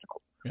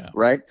fantastical,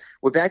 right?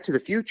 Well, Back to the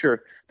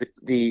Future,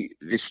 the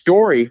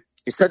story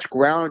is such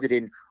grounded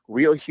in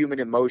real human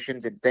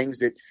emotions and things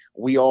that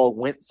we all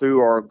went through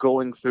or are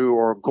going through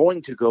or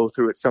going to go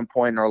through at some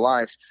point in our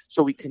lives,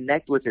 so we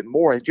connect with it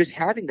more. And just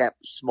having that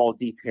small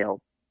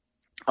detail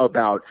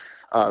about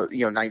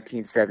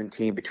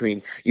 1917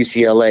 between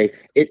UCLA,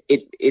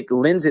 it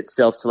lends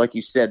itself to, like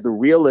you said, the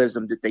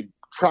realism that they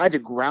try to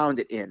ground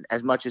it in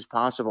as much as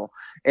possible.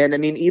 And I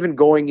mean, even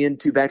going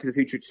into Back to the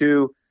Future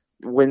 2,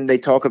 when they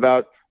talk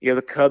about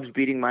the Cubs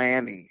beating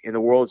Miami in the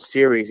World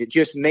Series, it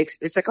just makes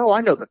it's like, oh,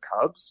 I know the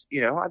Cubs,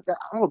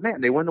 oh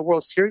man, they won the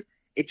World Series.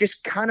 It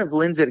just kind of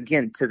lends it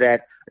again to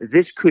that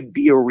this could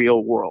be a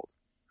real world.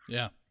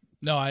 Yeah,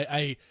 no,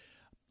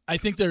 I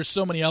think there's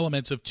so many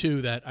elements of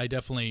 2 that I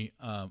definitely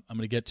I'm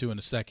going to get to in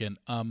a second.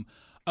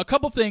 A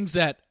couple things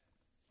that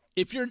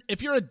if you're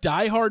a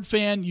diehard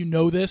fan, you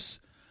know this,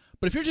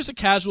 but if you're just a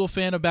casual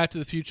fan of Back to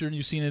the Future and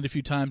you've seen it a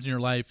few times in your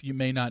life, you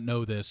may not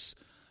know this.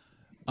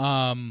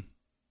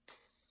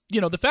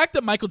 The fact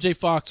that Michael J.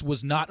 Fox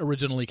was not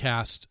originally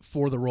cast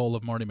for the role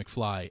of Marty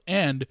McFly,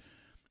 and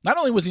not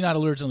only was he not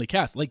originally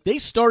cast, like they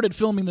started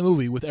filming the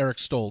movie with Eric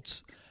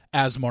Stoltz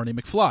as Marty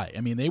McFly.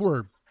 I mean, they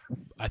were,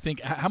 I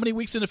think, how many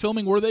weeks into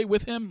filming were they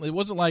with him? It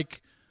wasn't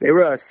like they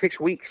were 6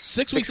 weeks.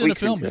 6 weeks into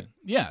filming.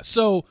 Yeah,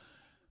 so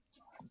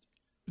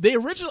they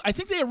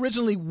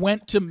originally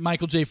went to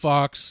Michael J.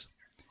 Fox,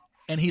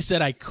 and he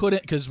said I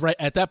couldn't because right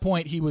at that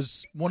point he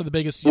was one of the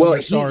biggest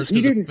stars.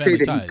 He didn't say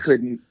that he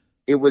couldn't.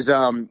 It was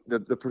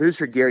the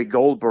producer Gary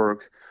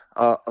Goldberg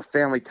of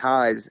Family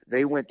Ties.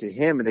 They went to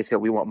him and they said,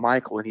 we want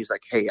Michael, and he's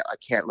like, hey, I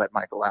can't let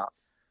Michael out.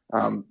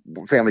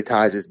 Family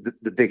Ties is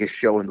the biggest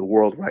show in the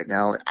world right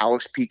now, and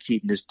Alex P.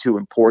 Keaton is too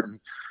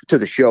important to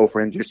the show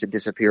for him just to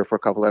disappear for a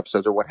couple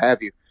episodes or what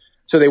have you.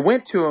 So they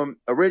went to him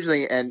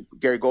originally, and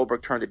Gary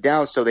Goldberg turned it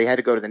down, so they had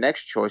to go to the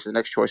next choice. The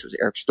next choice was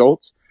Eric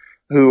Stoltz,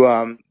 who,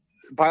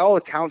 by all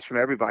accounts from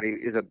everybody,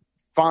 is a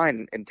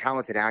fine and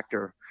talented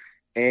actor.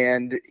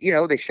 And,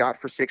 they shot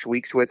for 6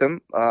 weeks with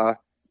him.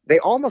 They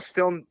almost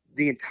filmed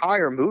the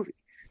entire movie.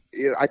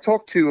 I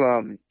talked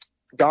to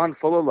Don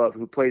Fullilove,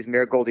 who plays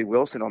Mayor Goldie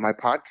Wilson, on my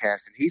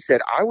podcast, and he said,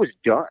 I was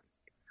done.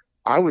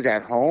 I was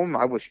at home.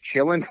 I was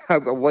chilling. I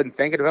wasn't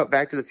thinking about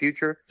Back to the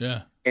Future.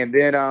 Yeah. And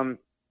then,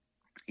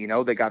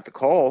 they got the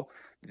call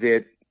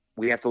that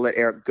we have to let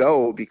Eric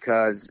go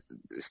because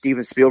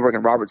Steven Spielberg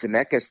and Robert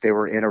Zemeckis, they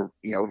were in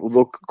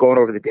going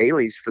over the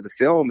dailies for the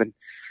film, and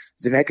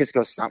Zemeckis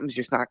goes, something's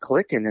just not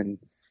clicking. And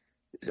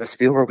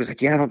Spielberg was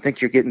like, yeah, I don't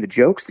think you're getting the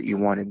jokes that you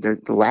wanted.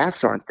 The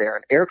laughs aren't there.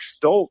 And Eric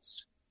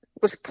Stoltz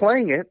was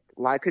playing it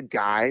like a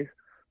guy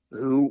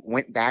who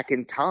went back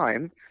in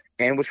time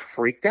and was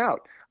freaked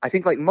out. I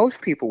think like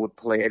most people would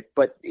play it,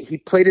 but he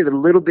played it a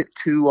little bit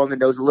too on the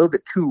nose, a little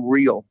bit too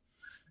real.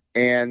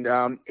 And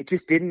it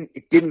just didn't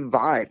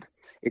vibe.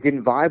 It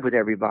didn't vibe with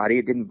everybody.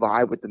 It didn't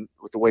vibe with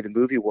the way the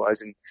movie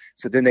was. And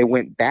so then they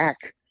went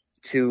back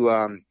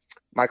to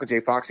Michael J.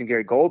 Fox and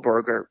Gary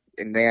Goldberg,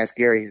 and they asked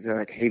Gary, he's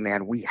like, hey,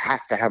 man, we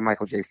have to have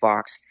Michael J.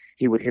 Fox.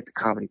 He would hit the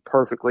comedy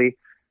perfectly.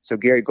 So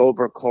Gary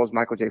Goldberg calls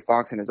Michael J.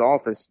 Fox in his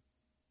office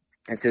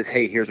and says,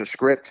 hey, here's a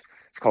script.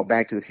 It's called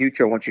Back to the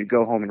Future. I want you to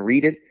go home and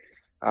read it.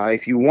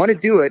 If you want to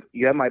do it,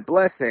 you have my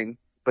blessing,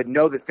 but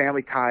know that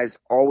Family Ties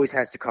always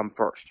has to come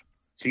first.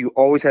 So you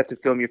always have to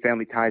film your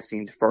Family Ties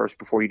scenes first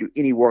before you do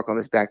any work on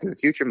this Back to the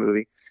Future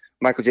movie.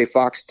 Michael J.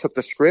 Fox took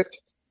the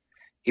script.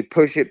 He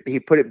put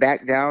it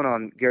back down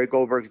on Gary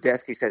Goldberg's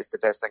desk. He said, it's the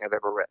best thing I've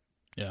ever read.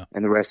 Yeah.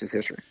 And the rest is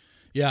history.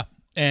 Yeah.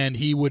 And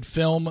he would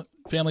film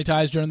Family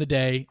Ties during the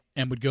day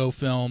and would go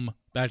film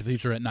Back to the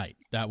Future at night.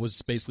 That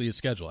was basically his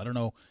schedule. I don't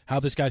know how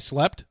this guy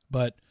slept,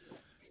 but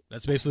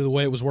that's basically the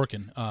way it was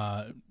working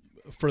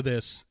for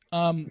this.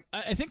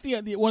 I think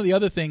the one of the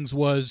other things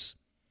was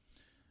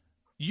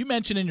you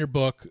mentioned in your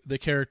book the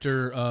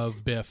character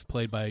of Biff,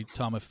 played by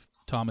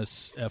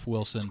Thomas F.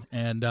 Wilson,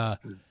 and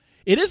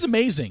it is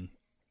amazing.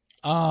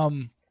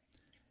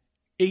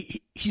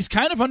 He's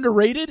kind of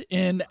underrated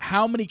in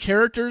how many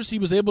characters he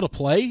was able to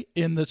play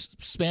in the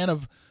span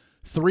of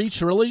 3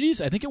 trilogies.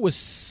 I think it was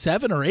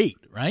 7 or 8,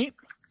 right?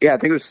 Yeah, I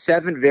think it was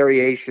 7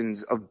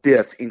 variations of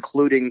Biff,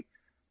 including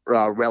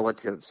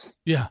relatives.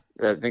 Yeah.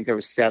 I think there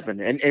was 7.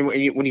 And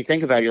when you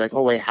think about it, you're like,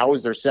 oh, wait, how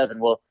is there 7?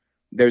 Well,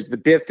 there's the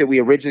Biff that we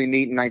originally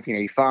meet in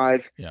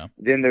 1985. Yeah.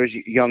 Then there's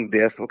young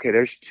Biff. Okay,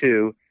 there's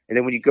 2. And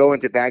then when you go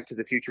into Back to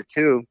the Future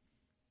 2,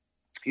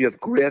 you have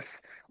Griff,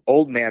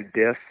 old man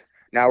Biff,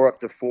 Now we're up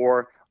to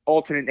 4.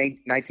 Alternate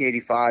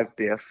 1985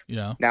 Biff.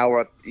 Yeah. Now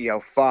we're up,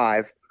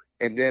 5.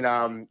 And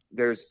then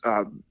there's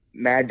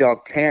Mad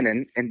Dog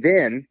Tannen. And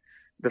then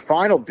the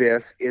final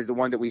Biff is the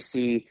one that we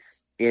see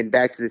in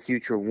Back to the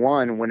Future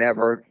 1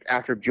 whenever,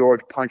 after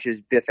George punches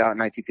Biff out in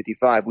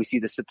 1955, we see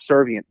the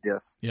subservient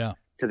Biff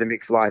to the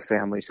McFly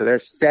family. So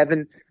there's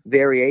 7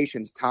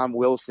 variations Tom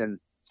Wilson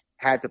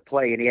had to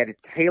play, and he had to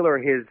tailor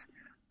his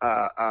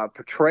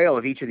portrayal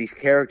of each of these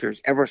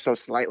characters ever so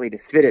slightly to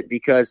fit it,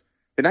 because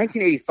the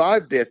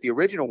 1985 Biff, the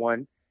original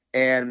one,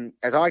 and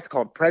as I like to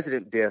call him,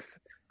 President Biff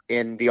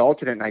in the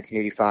alternate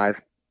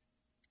 1985,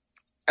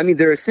 I mean,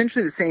 they're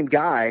essentially the same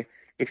guy,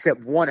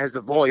 except one has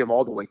the volume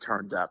all the way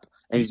turned up,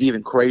 and he's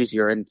even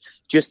crazier. And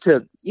just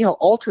to,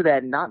 alter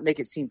that and not make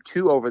it seem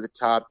too over the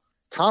top,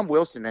 Tom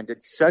Wilson, man,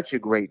 did such a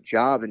great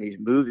job in these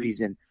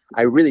movies. And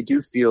I really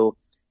do feel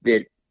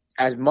that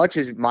as much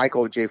as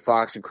Michael J.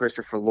 Fox and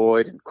Christopher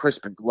Lloyd and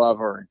Crispin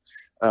Glover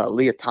and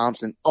Leah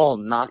Thompson all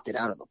knocked it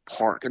out of the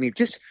park. I mean,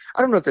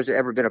 I don't know if there's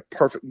ever been a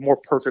more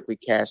perfectly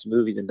cast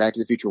movie than Back to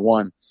the Future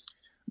 1.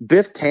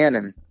 Biff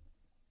Tannen,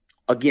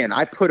 again,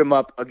 I put him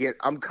up again.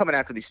 I'm coming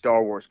after these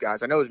Star Wars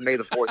guys. I know it was May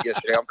the 4th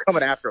yesterday. I'm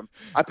coming after him.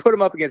 I put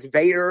him up against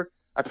Vader.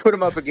 I put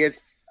him up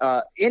against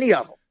any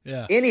of them.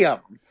 Yeah. Any of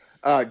them.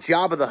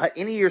 Jabba the Hutt,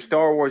 any of your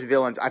Star Wars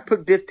villains. I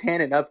put Biff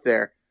Tannen up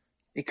there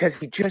because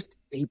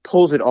he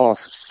pulls it off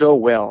so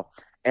well.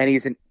 And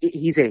he's a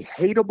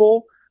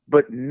hateable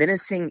but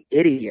menacing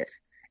idiot.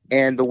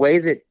 And the way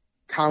that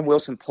Tom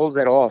Wilson pulls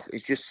that off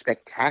is just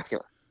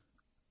spectacular.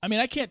 I mean,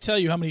 I can't tell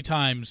you how many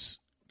times,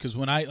 because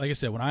when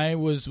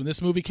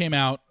this movie came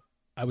out,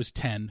 I was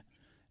 10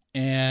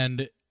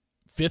 and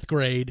 5th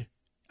grade.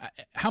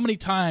 How many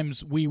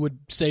times we would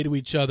say to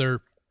each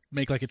other,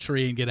 make like a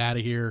tree and get out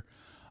of here.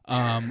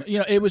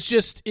 It was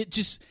just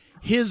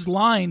his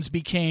lines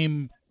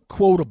became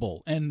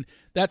quotable, and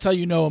that's how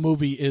you know a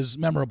movie is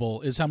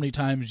memorable, is how many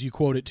times you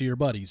quote it to your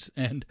buddies.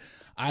 And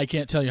I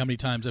can't tell you how many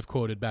times I've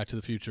quoted Back to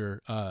the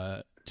Future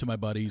to my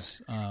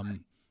buddies.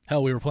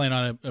 Hell, we were playing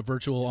on a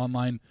virtual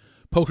online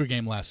poker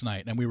game last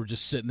night, and we were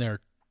just sitting there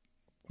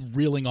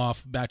reeling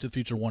off Back to the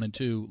Future 1 and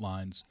 2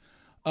 lines.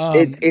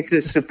 It's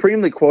a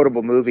supremely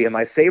quotable movie, and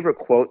my favorite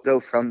quote, though,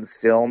 from the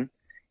film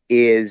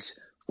is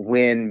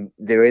when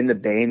they're in the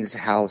Baines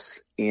house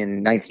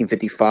in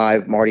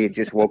 1955. Marty had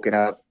just woken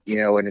up,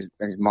 and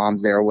his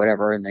mom's there or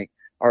whatever, and they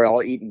are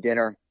all eating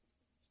dinner.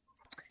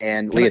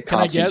 And Leah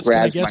Thompson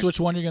grabs. Can I guess which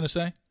one you're going to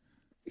say?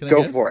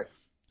 Go for it.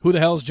 Who the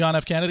hell is John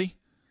F. Kennedy?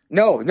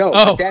 No.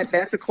 Oh.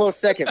 That's a close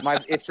second.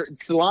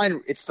 It's the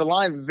line. It's the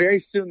line very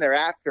soon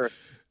thereafter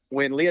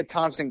when Leah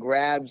Thompson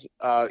grabs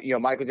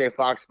Michael J.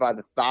 Fox by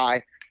the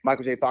thigh.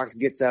 Michael J. Fox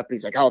gets up.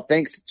 He's like, "Oh,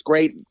 thanks. It's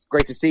great. It's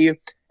great to see you."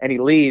 And he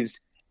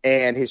leaves.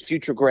 And his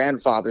future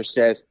grandfather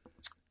says,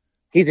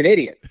 "He's an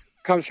idiot.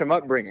 Comes from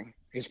upbringing.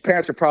 His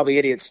parents are probably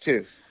idiots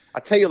too."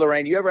 I'll tell you,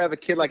 Lorraine, you ever have a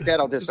kid like that,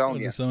 I'll disown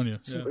you. Disown you.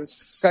 Yeah.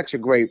 It's such a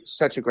great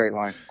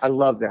line. I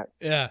love that.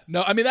 Yeah.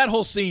 No, I mean, that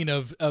whole scene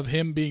of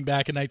him being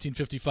back in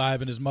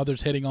 1955 and his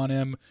mother's hitting on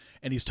him,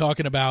 and he's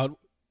talking about,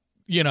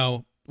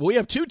 well, we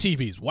have 2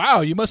 TVs. Wow,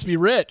 you must be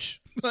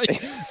rich.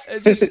 Like,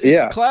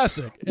 it's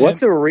classic.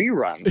 What's a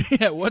rerun?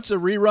 Yeah, what's a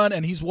rerun?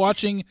 And he's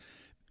watching.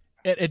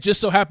 It just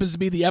so happens to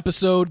be the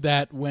episode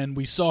that when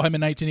we saw him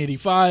in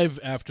 1985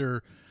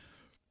 after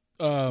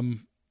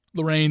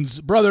Lorraine's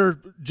brother,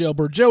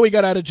 Jailbird Joey,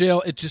 got out of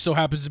jail. It just so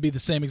happens to be the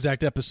same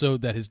exact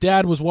episode that his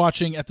dad was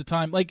watching at the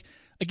time. Like,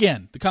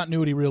 again, the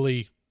continuity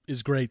really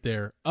is great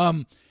there.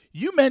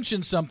 You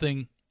mentioned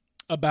something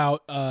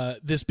about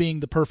this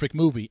being the perfect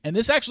movie, and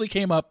this actually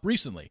came up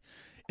recently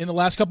in the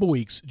last couple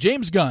weeks.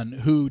 James Gunn,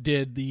 who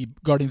did the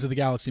Guardians of the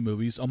Galaxy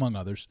movies, among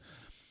others,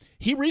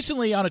 he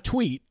recently on a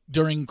tweet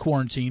during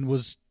quarantine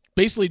was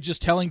basically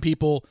just telling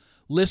people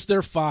list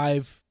their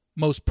 5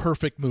 most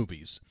perfect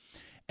movies.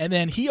 And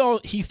then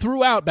he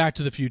threw out Back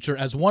to the Future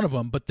as one of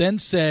them, but then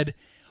said,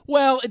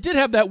 well, it did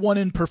have that one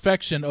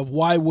imperfection of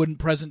why wouldn't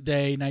present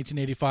day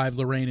 1985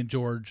 Lorraine and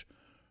George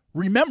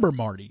remember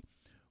Marty,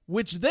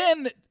 which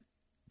then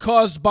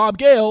caused Bob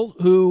Gale,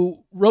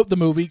 who co-wrote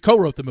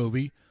the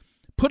movie,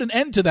 put an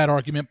end to that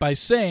argument by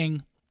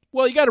saying,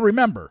 well, you got to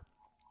remember,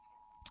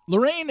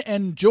 Lorraine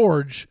and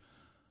George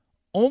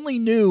only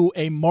knew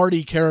a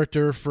Marty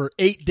character for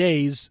 8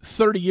 days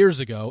 30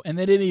 years ago, and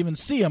they didn't even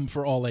see him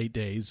for all 8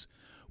 days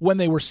when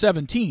they were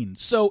 17.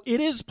 So it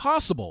is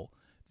possible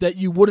that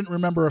you wouldn't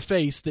remember a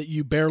face that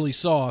you barely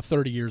saw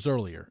 30 years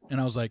earlier. And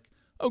I was like,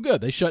 oh,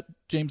 good. They shut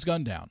James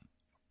Gunn down.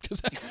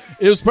 Because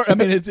it was,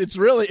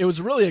 it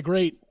was really a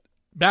great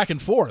back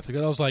and forth.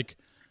 Because I was like,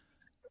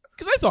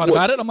 because I thought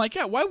about it. I'm like,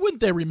 yeah, why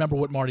wouldn't they remember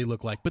what Marty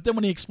looked like? But then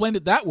when he explained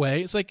it that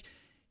way, it's like,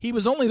 he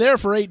was only there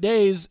for 8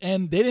 days,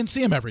 and they didn't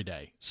see him every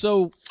day.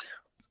 So,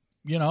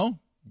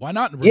 why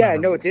not remember? Yeah,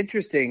 no, it's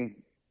interesting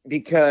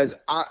because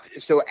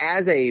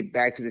as a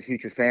Back to the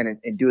Future fan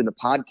and doing the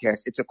podcast,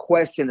 it's a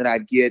question that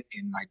I'd get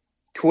in my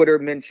Twitter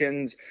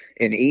mentions,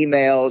 in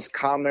emails,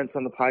 comments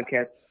on the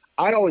podcast.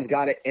 I'd always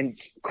got it. And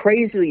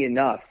crazily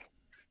enough,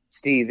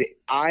 Steve,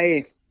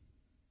 I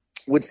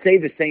would say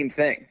the same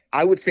thing.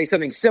 I would say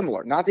something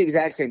similar, not the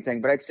exact same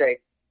thing, but I'd say,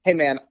 hey,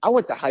 man, I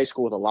went to high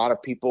school with a lot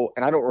of people,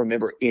 and I don't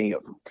remember any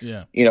of them.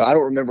 Yeah. I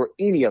don't remember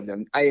any of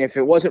them. If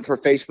it wasn't for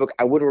Facebook,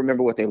 I wouldn't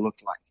remember what they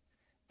looked like.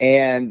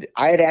 And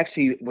I had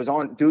actually was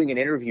on doing an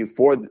interview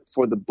for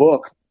the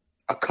book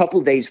a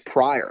couple days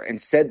prior and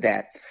said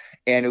that.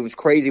 And it was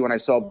crazy when I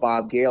saw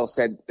Bob Gale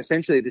said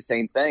essentially the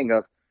same thing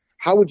of,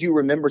 how would you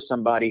remember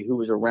somebody who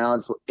was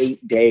around for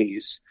 8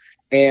 days?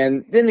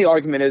 And then the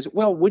argument is,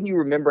 well, wouldn't you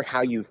remember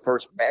how you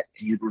first met?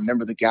 You'd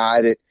remember the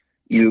guy that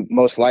you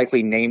most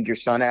likely named your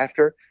son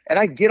after. And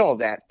I get all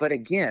that. But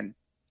again,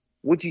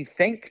 would you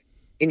think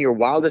in your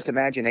wildest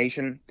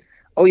imagination,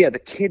 oh, yeah, the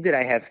kid that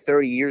I have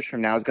 30 years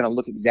from now is going to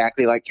look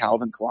exactly like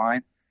Calvin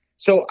Klein?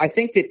 So I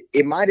think that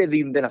it might have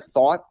even been a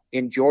thought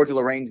in George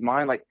Lorraine's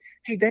mind, like,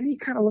 hey, doesn't he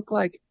kind of look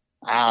like,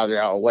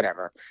 no,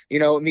 whatever.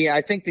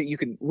 I think that you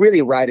can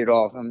really write it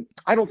off.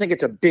 I don't think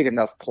it's a big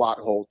enough plot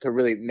hole to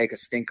really make a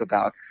stink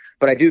about.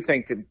 But I do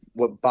think that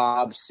what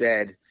Bob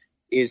said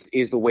is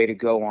the way to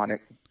go on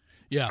it.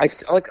 Yeah.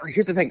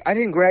 Here's the thing. I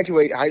didn't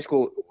graduate high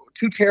school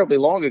too terribly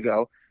long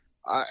ago,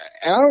 and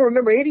I don't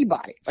remember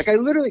anybody. I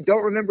literally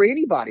don't remember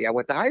anybody I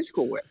went to high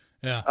school with.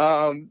 Yeah.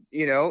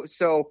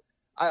 So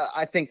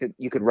I think that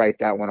you could write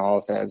that one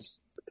off as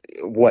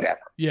whatever.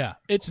 Yeah.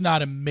 It's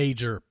not a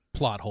major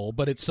plot hole,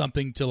 but it's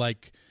something to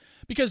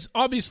because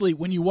obviously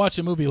when you watch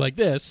a movie like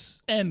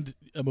this and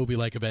a movie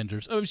like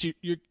Avengers, obviously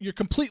you're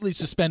completely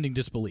suspending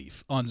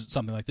disbelief on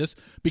something like this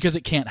because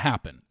it can't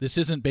happen. This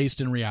isn't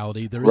based in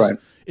reality. There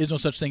is no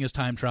such thing as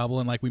time travel,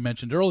 and like we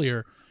mentioned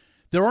earlier,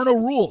 there are no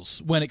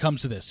rules when it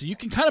comes to this. So you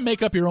can kind of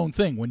make up your own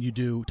thing when you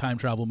do time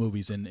travel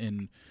movies.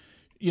 And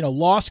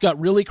Lost got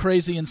really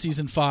crazy in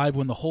season 5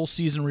 when the whole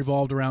season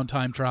revolved around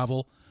time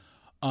travel.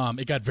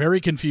 It got very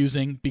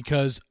confusing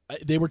because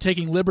they were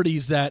taking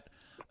liberties that,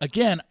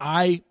 again,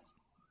 I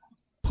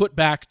put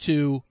back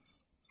to,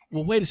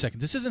 well, wait a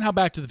second, this isn't how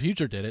Back to the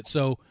Future did it,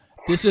 so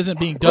this isn't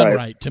being done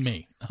right to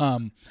me.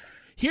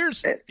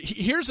 Here's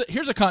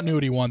a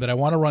continuity one that I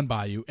want to run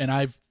by you, and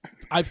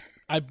I've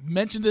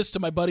mentioned this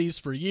to my buddies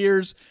for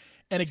years,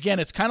 and again,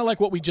 it's kind of like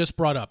what we just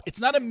brought up. It's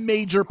not a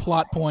major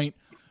plot point,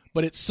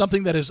 but it's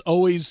something that has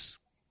always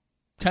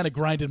kind of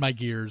grinded my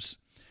gears,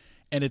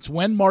 and it's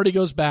when Marty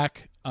goes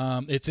back.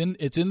 It's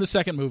in the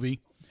second movie.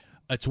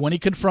 It's when he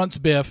confronts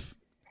Biff.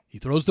 He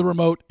throws the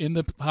remote in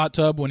the hot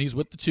tub when he's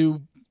with the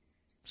two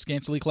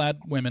scantily clad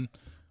women.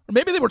 Or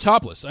maybe they were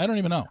topless. I don't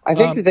even know. I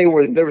think that there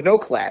was no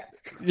clad.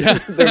 Yeah.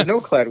 There was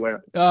no clad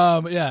women.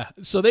 Yeah.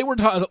 So they were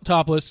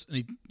topless, and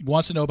he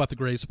wants to know about the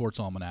Gray Sports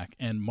Almanac.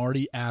 And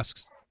Marty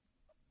asks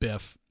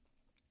Biff,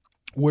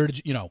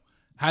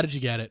 how did you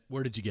get it?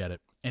 Where did you get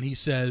it? And he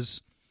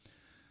says,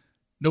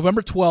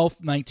 November 12th,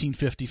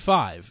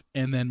 1955.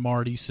 And then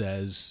Marty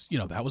says,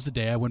 that was the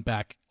day I went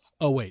back.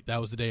 Oh, wait,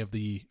 that was the day of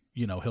the,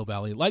 Hill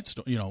Valley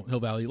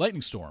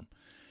lightning storm.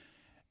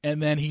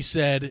 And then he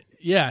said,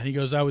 yeah, and he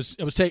goes, I was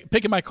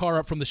picking my car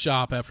up from the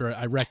shop after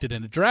I wrecked it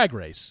in a drag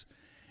race.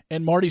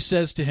 And Marty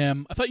says to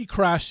him, I thought you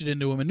crashed it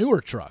into a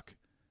manure truck.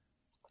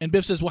 And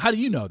Biff says, well, how do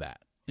you know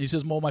that? And he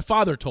says, well, my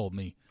father told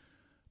me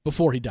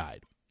before he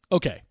died.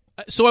 Okay.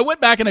 So I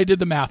went back and I did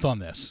the math on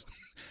this.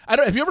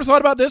 Have you ever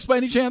thought about this by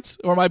any chance?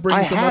 Or am I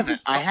bringing something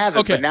up? I haven't,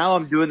 okay. But now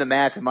I'm doing the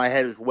math in my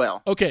head as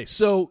well. Okay,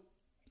 so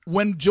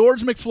when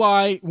George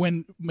McFly,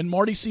 when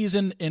Marty sees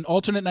in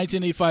alternate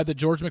 1985 that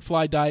George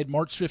McFly died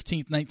March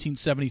 15th,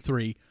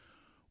 1973,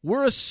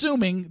 we're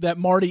assuming that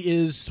Marty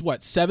is,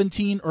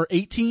 17 or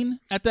 18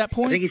 at that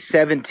point? I think he's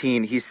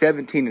 17. He's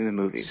 17 in the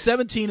movie.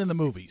 17 in the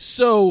movie.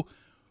 So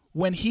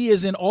when he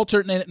is in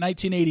alternate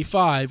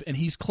 1985 and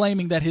he's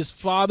claiming that his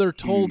father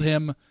told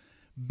him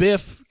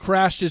Biff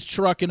crashed his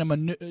truck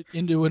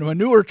into a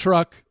manure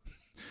truck,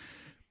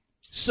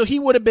 so he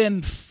would have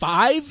been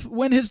 5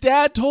 when his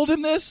dad told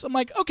him this. I'm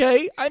like,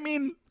 okay. I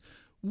mean,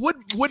 would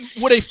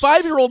a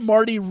 5-year-old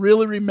Marty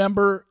really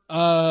remember?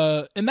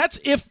 And that's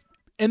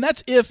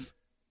if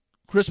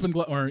Crispin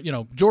or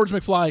George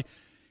McFly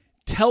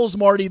tells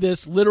Marty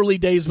this literally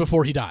days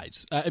before he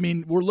dies. I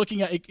mean, we're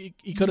looking at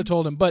he could have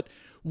told him, but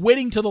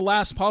waiting till the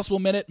last possible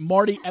minute,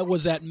 Marty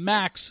was at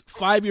max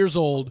 5 years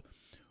old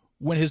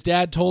when his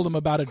dad told him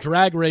about a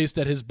drag race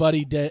that his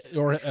buddy did,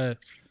 or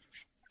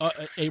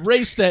a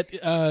race that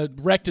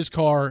wrecked his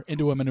car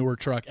into a manure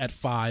truck at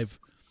 5.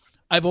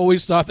 I've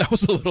always thought that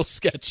was a little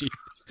sketchy.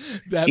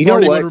 That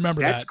Marty would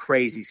remember that. That's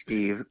crazy,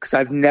 Steve, because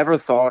I've never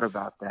thought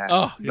about that.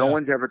 Oh, no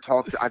one's ever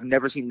talked. I've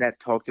never seen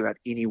that talked about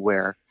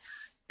anywhere.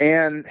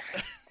 And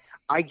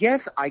I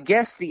guess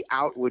the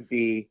out would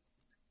be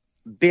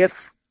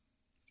Biff,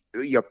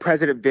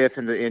 President Biff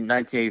in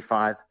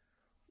 1985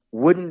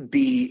 wouldn't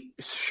be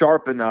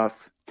sharp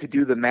enough to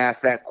do the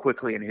math that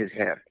quickly in his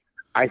head.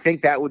 I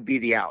think that would be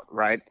the out,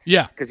 right?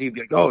 Yeah. Because he'd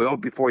be like, oh,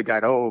 before he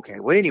died, oh, okay.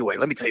 Well, anyway,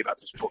 let me tell you about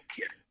this book,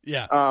 kid.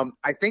 Yeah.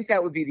 I think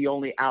that would be the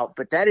only out.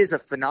 But that is a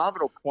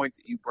phenomenal point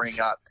that you bring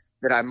up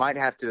that I might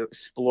have to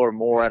explore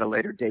more at a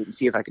later date and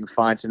see if I can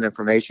find some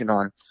information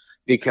on.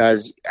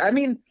 Because, I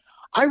mean,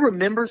 I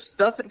remember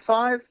stuff at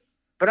 5,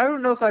 but I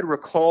don't know if I'd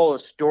recall a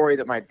story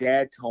that my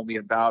dad told me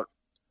about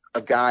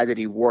a guy that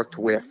he worked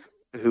with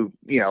who,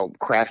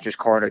 crashed his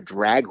car in a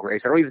drag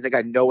race. I don't even think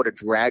I know what a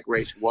drag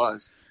race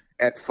was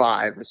at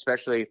 5,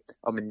 especially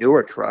a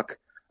manure truck.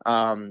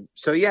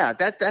 So yeah,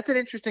 that's an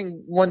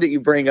interesting one that you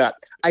bring up.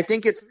 I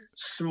think it's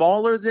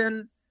smaller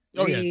than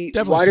why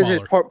does his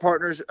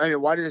partners? I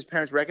mean, why did his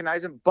parents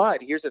recognize him?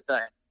 But here's the thing: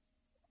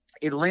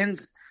 it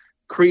lends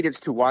credence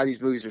to why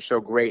these movies are so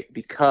great,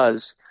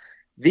 because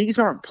these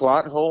aren't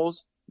plot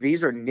holes.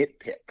 These are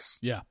nitpicks.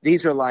 Yeah,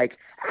 these are like,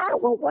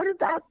 well, what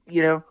about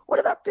what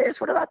about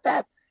this? What about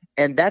that?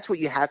 And that's what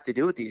you have to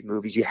do with these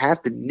movies. You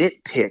have to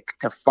nitpick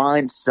to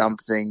find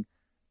something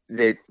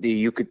that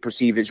you could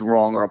perceive as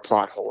wrong or a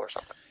plot hole or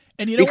something.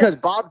 And because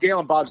Bob Gale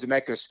and Bob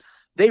Zemeckis,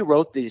 they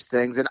wrote these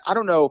things, and I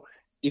don't know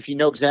if you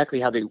know exactly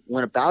how they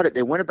went about it.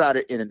 They went about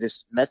it in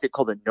this method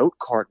called the note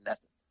card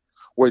method,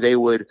 where they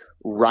would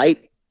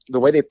write. The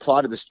way they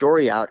plotted the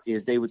story out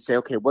is they would say,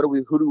 okay, who do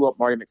we want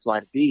Marty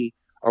McFly to be,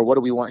 or what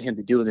do we want him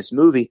to do in this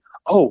movie?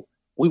 Oh,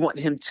 we want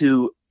him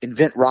to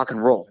invent rock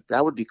and roll.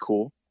 That would be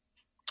cool.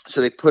 So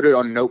they put it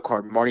on a note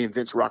card. Marty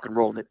invents rock and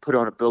roll, and they put it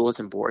on a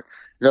bulletin board.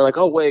 And they're like,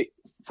 oh, wait,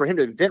 for him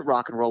to invent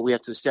rock and roll, we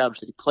have to establish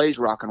that he plays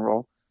rock and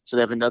roll. So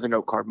they have another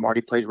note card.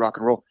 Marty plays rock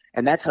and roll.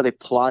 And that's how they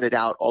plotted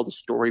out all the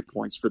story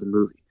points for the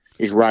movie,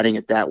 is writing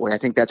it that way. I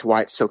think that's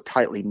why it's so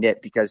tightly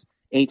knit, because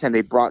anytime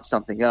they brought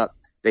something up,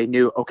 they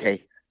knew,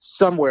 okay,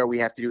 somewhere we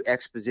have to do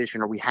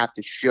exposition, or we have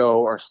to show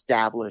or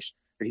establish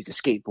that he's a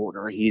skateboarder,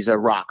 or he's a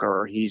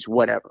rocker, or he's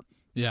whatever.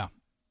 Yeah.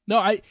 No,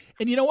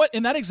 and you know what?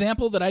 In that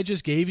example that I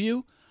just gave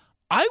you,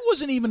 I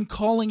wasn't even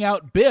calling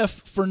out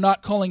Biff for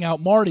not calling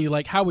out Marty.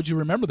 Like, how would you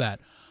remember that?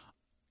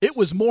 It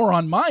was more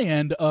on my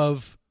end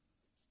of,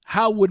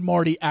 how would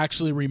Marty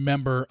actually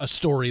remember a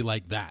story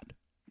like that?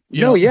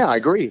 Yeah, I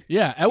agree.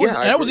 Yeah, I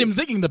wasn't even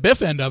thinking the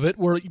Biff end of it,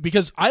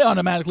 because I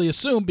automatically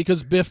assumed,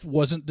 because Biff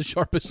wasn't the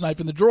sharpest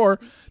knife in the drawer,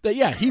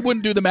 that, he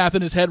wouldn't do the math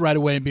in his head right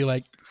away and be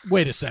like,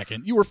 wait a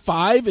second, you were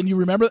 5 and you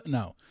remember that?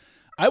 No.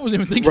 I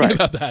wasn't even thinking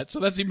about that, so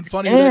that's even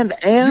funnier. And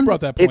you brought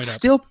that point it's up.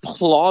 Still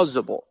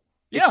plausible.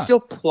 Yeah. It's still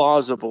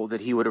plausible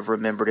that he would have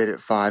remembered it at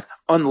 5.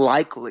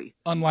 Unlikely,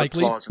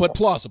 but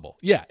plausible.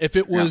 Yeah, if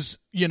it was,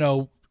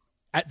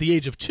 at the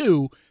age of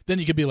 2, then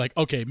you could be like,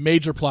 okay,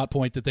 major plot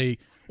point that they,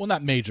 well,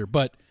 not major,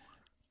 but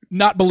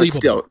not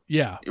believable. But still,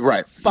 yeah.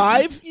 Right.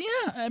 5? Yeah.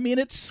 I mean,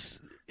 it's.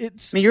 I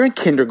mean, you're in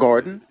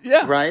kindergarten.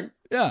 Yeah. Right?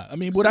 Yeah. I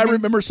mean, would I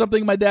remember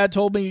something my dad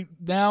told me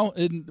now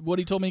and what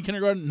he told me in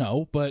kindergarten?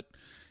 No, but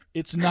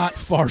it's not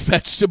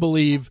far-fetched to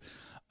believe,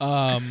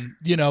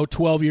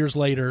 12 years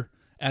later,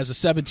 as a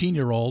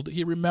 17-year-old,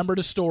 he remembered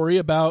a story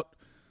about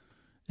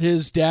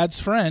his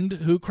dad's friend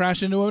who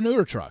crashed into a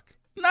manure truck.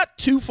 Not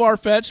too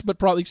far-fetched, but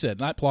probably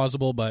said not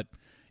plausible, but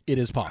it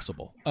is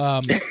possible.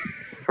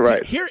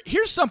 Right.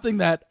 Here's something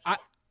that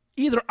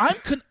either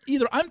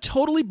I'm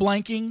totally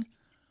blanking,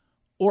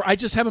 or I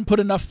just haven't put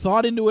enough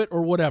thought into it,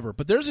 or whatever.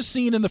 But there's a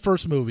scene in the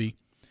first movie.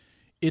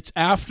 It's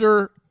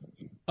after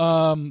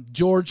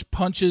George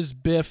punches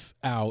Biff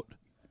out.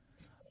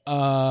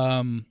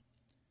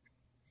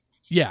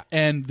 Yeah,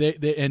 and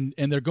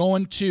they're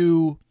going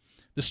to.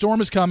 The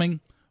storm is coming.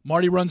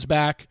 Marty runs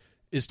back,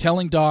 is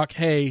telling Doc,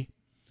 "Hey,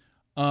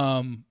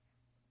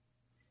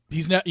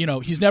 he's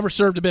never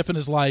served a Biff in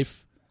his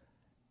life,"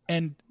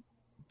 and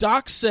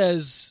Doc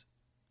says,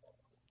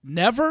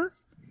 "Never,"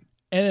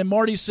 and then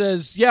Marty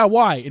says, "Yeah,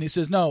 why?" And he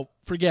says, "No,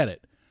 forget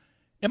it."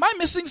 Am I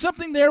missing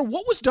something there?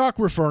 What was Doc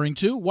referring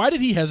to? Why did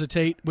he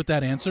hesitate with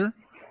that answer?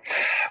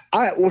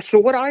 So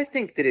what I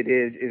think that it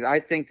is I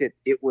think that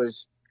it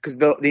was because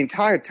the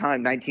entire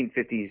time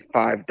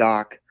 1955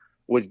 Doc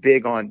was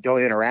big on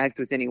don't interact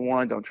with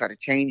anyone, don't try to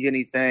change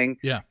anything.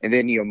 Yeah. And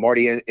then,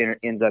 Marty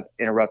ends up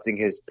interrupting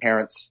his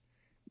parents'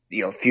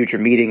 future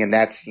meeting, and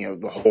that's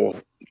the whole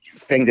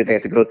thing that they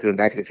have to go through in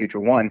Back to the Future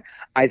 1.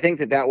 I think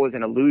that was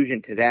an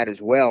allusion to that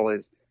as well,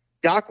 as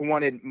Doc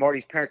wanted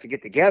Marty's parents to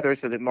get together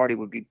so that Marty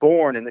would be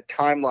born and the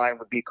timeline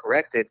would be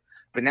corrected.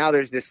 But now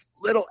there's this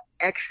little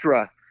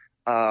extra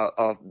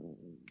of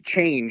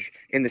change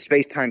in the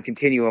space-time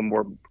continuum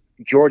where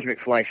George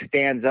McFly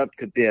stands up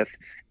to Biff,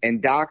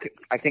 and Doc,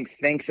 I think,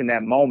 thinks in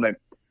that moment,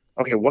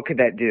 okay, what could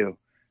that do?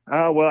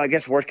 Well, I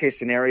guess worst case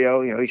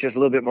scenario, he's just a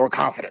little bit more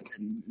confident.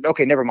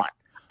 Okay, never mind.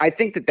 I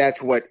think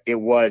that's what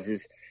it was,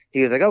 is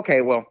he was like,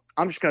 okay, well,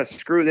 I'm just going to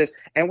screw this.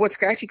 And what's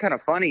actually kind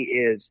of funny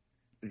is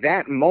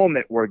that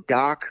moment where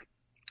Doc,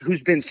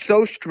 who's been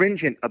so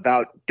stringent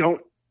about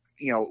don't,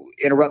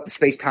 interrupt the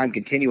space-time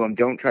continuum,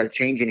 don't try to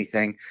change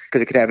anything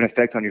because it could have an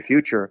effect on your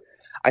future.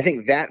 I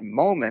think that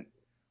moment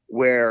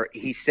where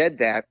he said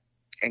that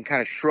and kind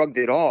of shrugged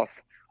it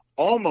off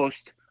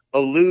almost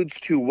alludes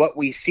to what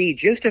we see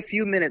just a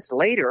few minutes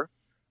later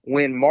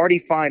when Marty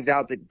finds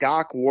out that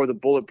Doc wore the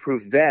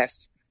bulletproof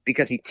vest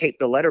because he taped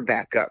the letter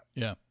back up.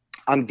 Yeah.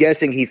 I'm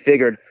guessing he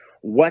figured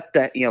like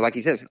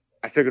he says,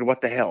 I figured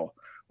what the hell?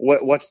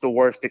 What's the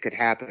worst that could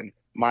happen?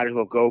 Might as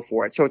well go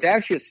for it. So it's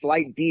actually a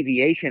slight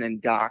deviation in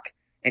Doc,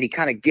 and he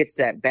kind of gets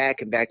that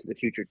back in Back to the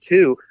Future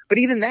 2. But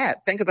even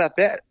that, think about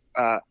that,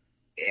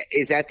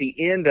 is at the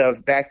end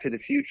of Back to the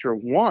Future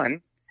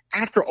 1,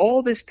 after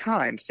all this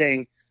time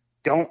saying,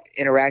 don't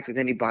interact with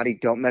anybody,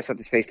 don't mess up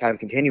the space-time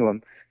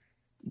continuum.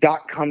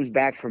 Doc comes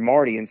back for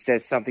Marty and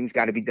says something's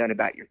got to be done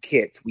about your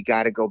kids. We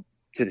got to go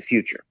to the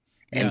future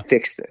and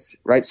fix this,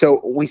 right?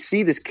 So we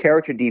see this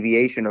character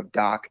deviation of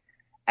Doc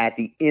at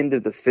the end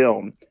of the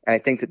film, and I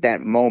think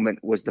that moment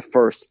was the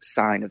first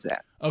sign of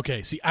that.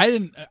 Okay, see,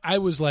 I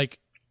was like,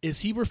 is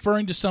he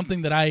referring to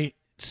something that I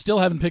still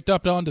haven't picked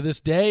up on to this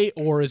day,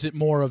 or is it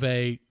more of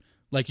a,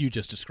 like you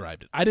just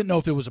described it? I didn't know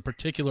if it was a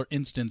particular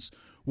instance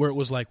where it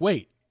was like,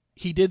 wait,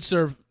 he did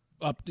serve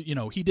up,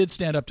 he did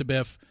stand up to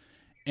Biff,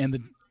 and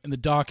the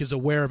Doc is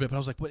aware of it, but I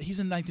was like, but he's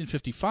in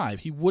 1955.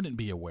 He wouldn't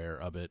be aware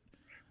of it.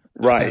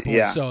 Right,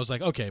 yeah. So I was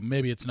like, okay,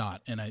 maybe it's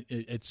not. And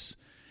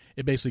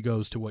it basically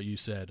goes to what you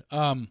said.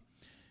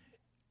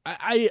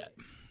 I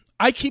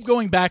keep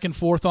going back and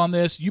forth on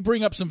this. You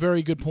bring up some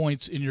very good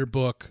points in your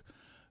book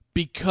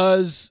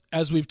because,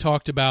 as we've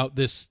talked about,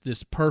 this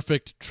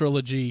perfect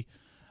trilogy,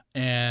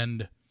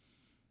 and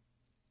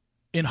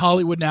in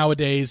Hollywood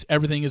nowadays,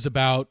 everything is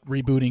about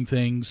rebooting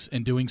things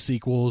and doing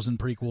sequels and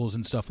prequels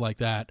and stuff like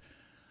that.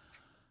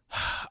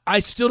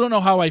 I still don't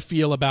know how I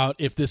feel about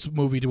if this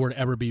movie were to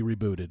ever be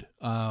rebooted.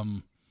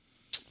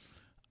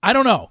 I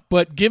don't know,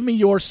 but give me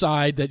your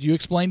side that you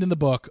explained in the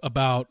book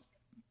about,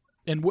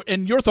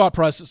 and your thought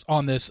process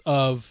on this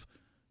of,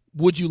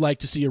 would you like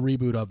to see a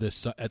reboot of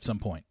this at some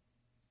point?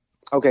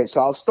 Okay,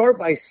 so I'll start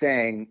by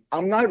saying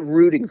I'm not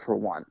rooting for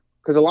one,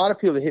 because a lot of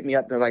people hit me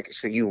up. They're like,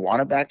 so you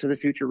want a Back to the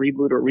Future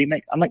reboot or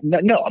remake? I'm like,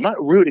 no, I'm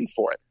not rooting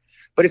for it.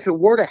 But if it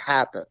were to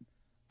happen,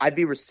 I'd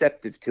be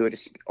receptive to it,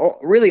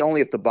 really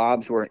only if the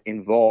Bobs were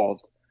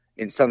involved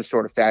in some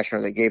sort of fashion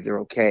or they gave their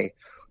okay.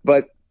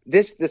 But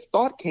this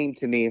thought came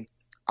to me.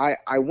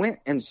 I went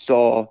and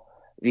saw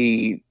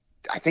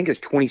I think it was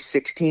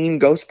 2016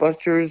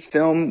 Ghostbusters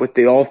film with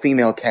the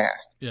all-female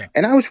cast. Yeah.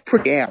 And I was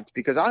pretty amped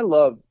because I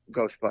love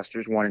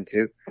Ghostbusters 1 and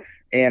 2.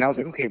 And I was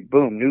like, okay,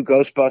 boom, new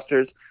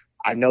Ghostbusters.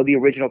 I know the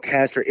original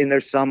cast are in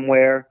there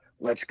somewhere.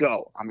 Let's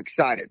go. I'm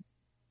excited.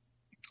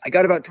 I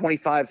got about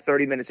 25,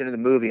 30 minutes into the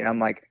movie, and I'm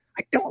like,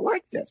 I don't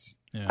like this.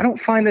 Yeah. I don't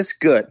find this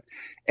good.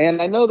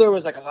 And I know there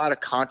was like a lot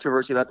of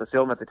controversy about the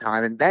film at the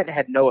time, and that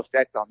had no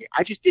effect on me.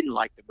 I just didn't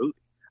like the movie.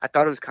 I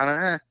thought it was kind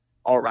of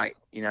all right,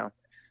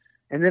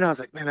 And then I was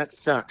like, man, that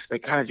sucks. They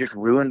kind of just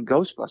ruined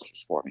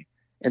Ghostbusters for me.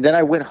 And then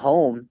I went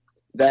home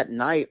that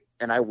night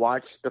and I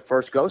watched the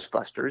first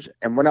Ghostbusters.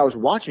 And when I was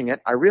watching it,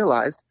 I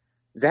realized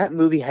that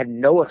movie had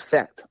no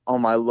effect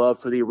on my love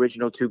for the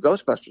original 2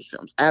 Ghostbusters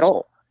films at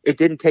all. It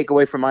didn't take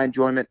away from my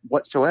enjoyment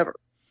whatsoever.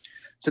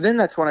 So then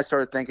that's when I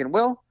started thinking,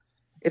 well,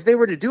 if they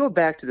were to do a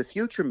Back to the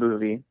Future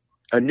movie,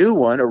 a new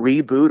one, a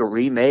reboot, a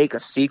remake,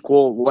 a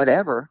sequel,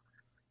 whatever,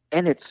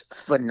 and it's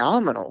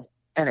phenomenal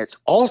and it's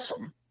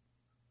awesome,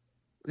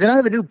 then I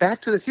have a new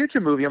Back to the Future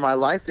movie in my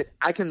life that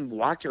I can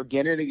watch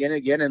again and again and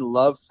again and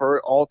love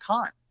for all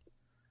time.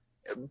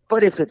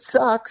 But if it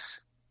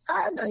sucks,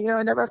 I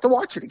never have to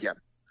watch it again.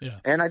 Yeah.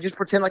 And I just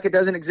pretend like it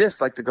doesn't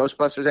exist, like the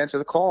Ghostbusters Answer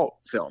the Call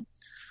film.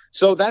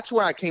 So that's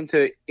where I came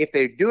to, if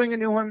they're doing a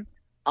new one,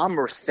 I'm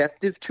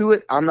receptive to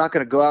it. I'm not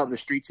going to go out in the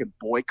streets and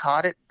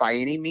boycott it by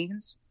any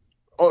means.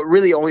 Or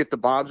really only if the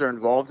Bobs are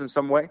involved in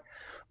some way.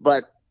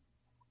 But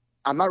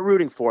I'm not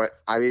rooting for it.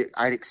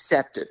 I'd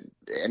accept it.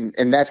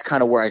 And that's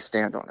kind of where I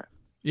stand on it.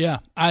 Yeah.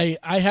 I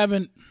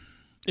haven't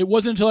 – it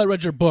wasn't until I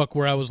read your book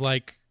where I was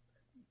like,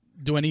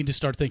 do I need to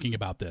start thinking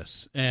about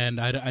this?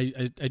 And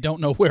I don't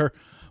know where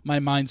my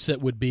mindset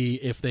would be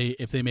if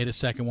they made a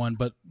second one.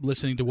 But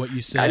listening to what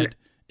you said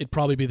 – it'd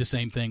probably be the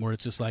same thing where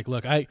it's just like,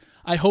 look, I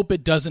hope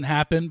it doesn't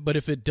happen, but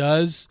if it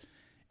does,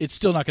 it's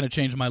still not going to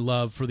change my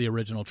love for the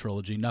original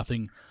trilogy.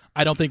 Nothing.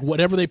 I don't think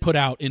whatever they put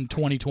out in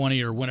 2020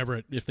 or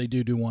whenever, if they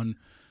do one,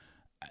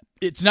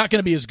 it's not going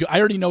to be as good. I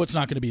already know it's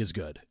not going to be as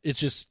good. It's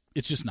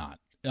just not.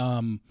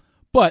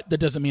 But that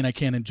doesn't mean I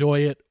can't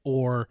enjoy it,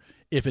 or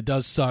if it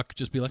does suck,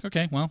 just be like,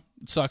 okay, well,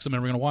 it sucks. I'm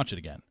never going to watch it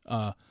again.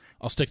 I'll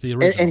stick to the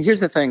original. And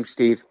here's the thing,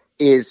 Steve,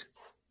 is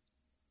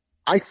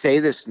I say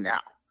this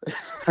now.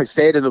 I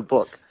say it in the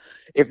book.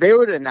 If they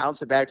were to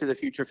announce a Back to the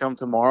Future film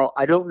tomorrow,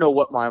 I don't know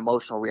what my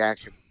emotional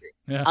reaction would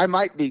be. Yeah. I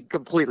might be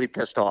completely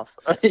pissed off.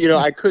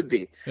 I could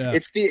be. Yeah.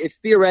 It's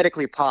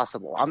theoretically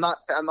possible. I'm not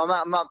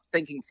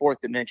thinking fourth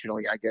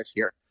dimensionally, I guess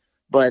here.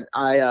 But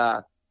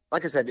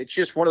like I said, it's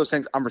just one of those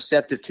things I'm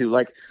receptive to.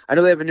 Like, I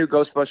know they have a new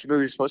Ghostbusters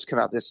movie supposed to come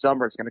out this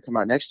summer. It's going to come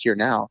out next year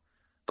now.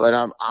 But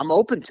I'm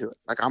open to it.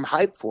 Like, I'm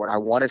hyped for it. I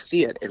want to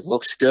see it. It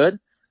looks good.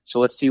 So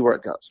let's see where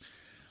it goes.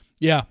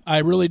 Yeah, I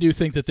really do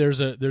think that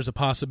there's a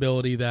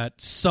possibility that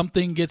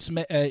something gets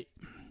like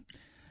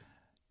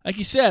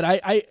you said.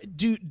 I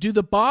do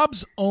the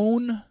Bobs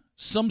own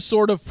some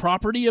sort of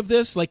property of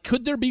this? Like,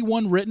 could there be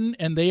one written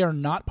and they are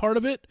not part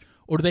of it,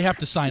 or do they have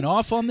to sign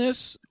off on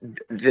this?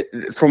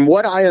 From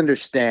what I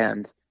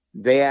understand,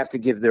 they have to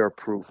give their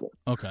approval.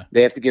 Okay,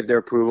 they have to give their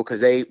approval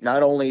because they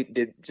not only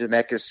did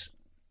Zemeckis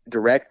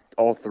direct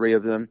all 3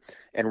 of them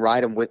and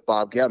write them with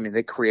Bob Gale. I mean,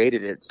 they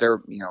created it. It's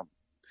their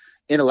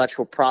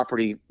intellectual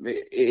property,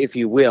 if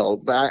you will,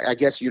 but I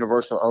guess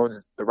Universal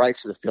owns the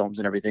rights to the films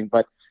and everything,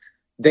 but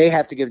they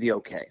have to give the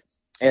okay.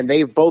 And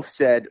they've both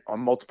said on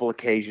multiple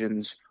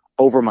occasions,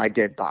 over my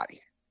dead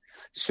body.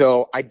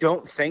 So I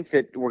don't think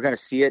that we're going to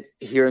see it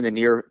here in the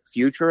near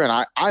future.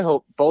 And I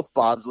hope both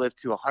Bobs live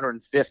to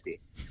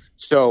 150.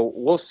 So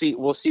we'll see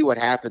what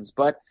happens.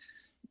 But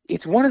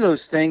it's one of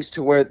those things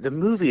to where the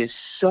movie is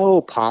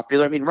so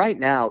popular. I mean, right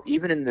now,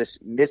 even in this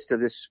midst of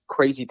this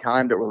crazy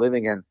time that we're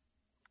living in,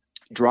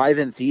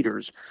 drive-in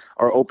theaters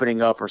are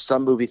opening up, or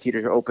some movie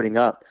theaters are opening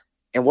up.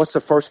 And what's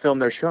the first film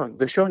they're showing?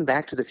 They're showing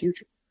Back to the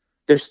Future.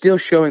 They're still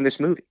showing this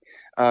movie.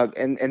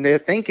 And they're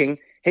thinking,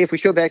 hey, if we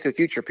show Back to the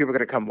Future, people are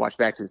going to come watch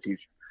Back to the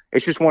Future.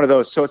 It's just one of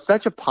those. So it's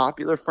such a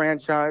popular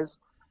franchise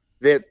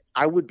that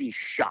I would be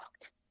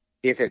shocked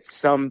if at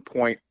some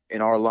point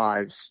in our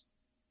lives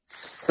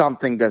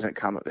something doesn't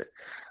come of it.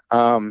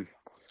 And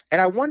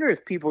I wonder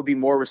if people would be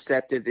more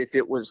receptive if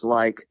it was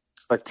like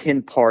a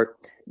 10-part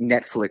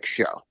Netflix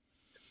show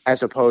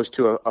as opposed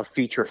to a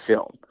feature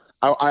film.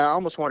 I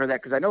almost wonder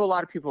that, because I know a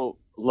lot of people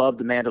love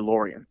The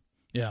Mandalorian.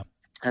 Yeah.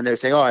 And they're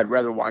saying, oh, I'd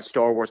rather watch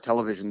Star Wars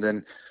television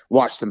than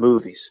watch the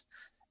movies.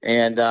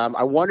 And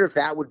I wonder if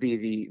that would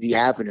be the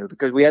avenue,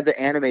 because we had the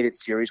animated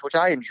series, which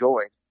I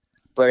enjoyed,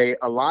 but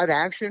a live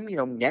action,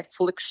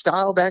 Netflix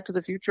style Back to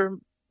the Future,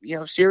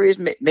 series,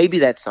 maybe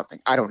that's something.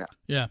 I don't know.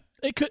 Yeah,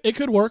 it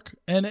could work,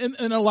 and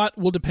a lot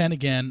will depend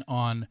again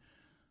on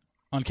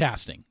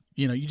casting.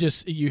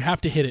 You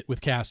have to hit it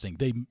with casting.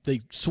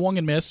 They swung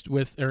and missed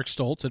with Eric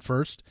Stoltz at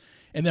first,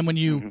 and then when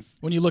you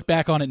look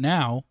back on it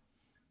now,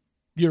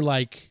 you're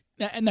like.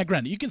 And now,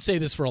 granted, you can say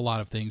this for a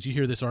lot of things. You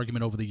hear this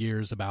argument over the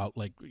years about,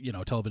 like,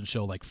 a television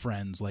show like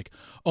Friends, like,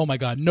 oh my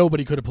God,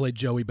 nobody could have played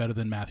Joey better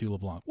than Matthew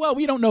LeBlanc. Well,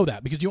 we don't know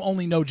that because you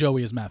only know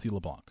Joey as Matthew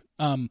LeBlanc.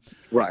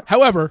 Right.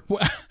 However,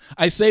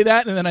 I say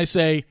that, and then I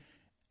say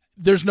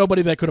there's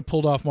nobody that could have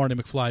pulled off Marty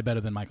McFly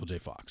better than Michael J.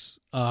 Fox.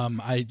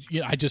 I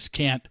just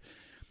can't.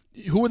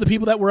 Who were the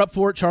people that were up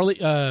for it?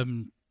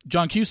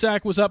 John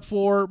Cusack was up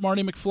for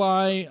Marty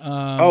McFly.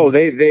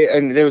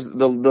 And there was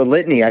the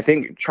litany. I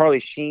think Charlie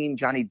Sheen,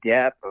 Johnny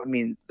Depp. I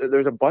mean,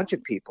 there's a bunch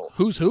of people.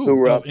 Who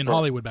were up in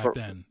Hollywood back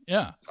then?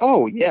 Yeah.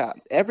 Oh yeah,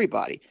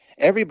 everybody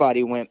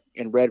went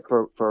and read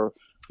for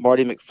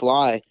Marty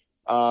McFly.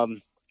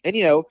 And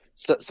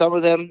some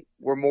of them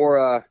were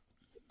more.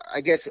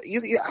 I guess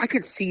I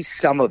could see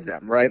some of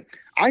them, right?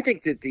 I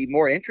think that the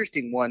more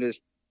interesting one is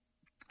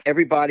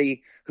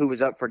everybody who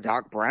was up for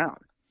Doc Brown.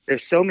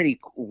 There's so many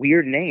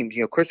weird names,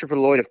 Christopher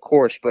Lloyd, of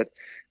course, but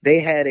they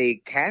had a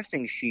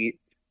casting sheet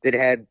that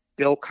had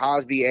Bill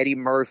Cosby, Eddie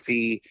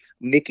Murphy,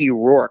 Mickey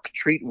Rourke,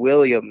 Treat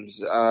Williams,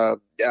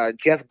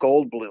 Jeff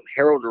Goldblum,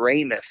 Harold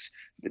Ramis,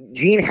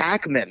 Gene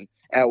Hackman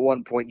at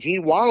one point,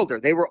 Gene Wilder.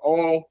 They were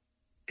all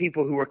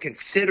people who were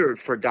considered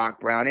for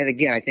Doc Brown. And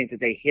again, I think that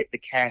they hit the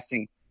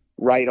casting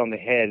right on the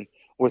head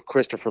with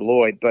Christopher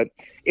Lloyd. But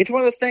it's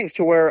one of those things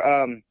to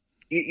where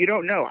you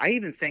don't know. I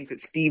even think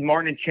that Steve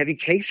Martin and Chevy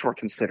Chase were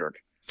considered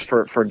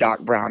for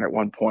Doc Brown at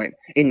one point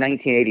in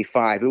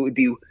 1985. It would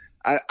be,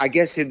 I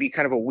guess it'd be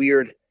kind of a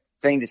weird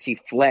thing to see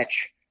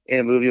Fletch in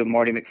a movie with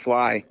Marty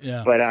McFly.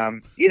 Yeah. But,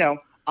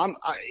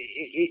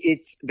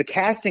 it's the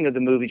casting of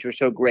the movies were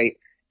so great.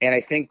 And I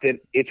think that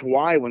it's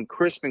why when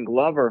Crispin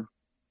Glover,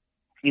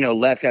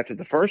 left after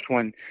the first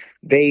one,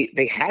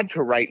 they had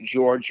to write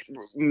George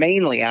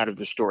mainly out of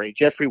the story.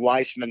 Jeffrey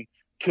Weissman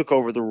took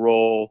over the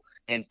role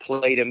and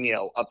played him,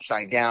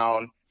 upside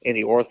down in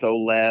the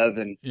Ortho Lev,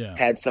 and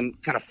had some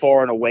kind of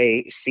far and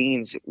away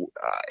scenes.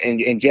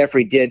 And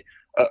Jeffrey did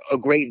a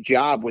great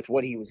job with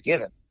what he was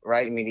given,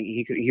 right? I mean,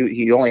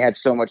 he only had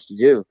so much to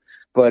do,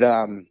 but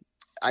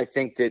I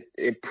think that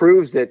it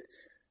proves that,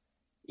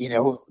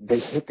 they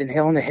hit the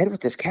nail on the head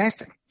with this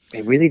casting.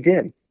 They really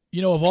did.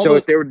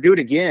 If they were to do it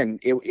again,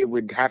 it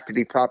would have to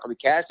be properly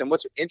cast. And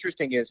what's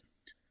interesting is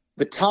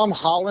the Tom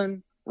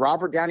Holland,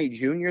 Robert Downey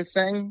Jr.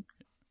 thing,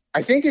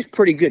 I think is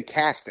pretty good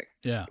casting.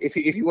 Yeah. If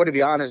you want to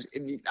be honest,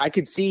 I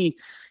could see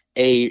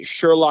a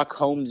Sherlock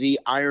Holmesy,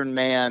 Iron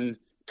Man,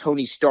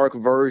 Tony Stark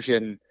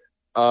version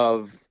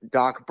of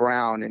Doc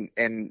Brown,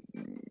 and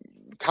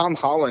Tom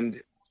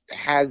Holland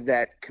has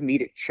that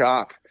comedic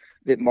chop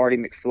that Marty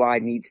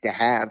McFly needs to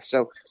have.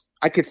 So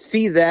I could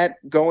see that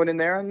going in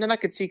there, and then I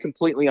could see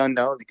Completely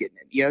Unknown getting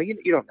in.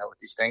 You don't know what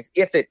these things,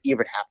 if it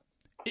even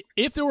happened.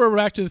 If there were a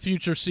Back to the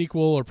Future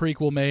sequel or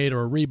prequel made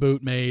or a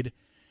reboot made,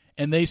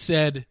 and they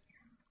said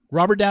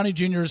Robert Downey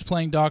Jr. is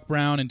playing Doc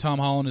Brown and Tom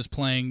Holland is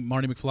playing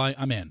Marty McFly,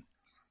 I'm in.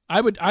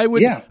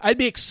 I'd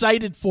be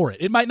excited for it.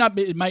 It might not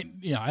be,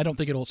 I don't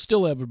think it'll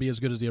still ever be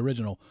as good as the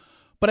original,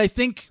 but I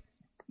think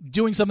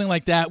doing something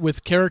like that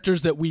with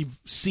characters that we've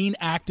seen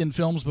act in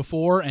films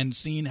before and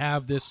seen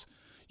have this,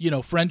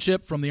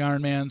 friendship from the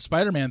Iron Man,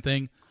 Spider-Man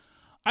thing,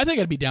 I think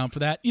I'd be down for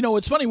that.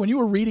 It's funny, when you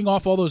were reading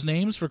off all those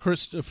names for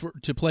Chris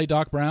to play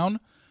Doc Brown,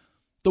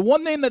 the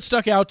one name that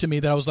stuck out to me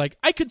that I was like,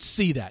 I could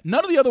see that.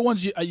 None of the other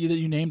ones that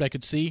you named I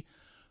could see.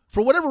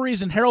 For whatever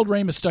reason, Harold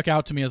Ramis stuck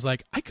out to me as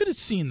like, I could have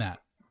seen that.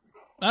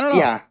 I don't know.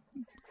 Yeah.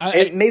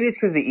 Maybe it's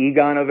because of the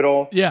Egon of it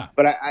all. Yeah.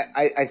 But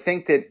I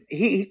think that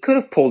he could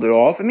have pulled it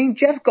off. I mean,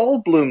 Jeff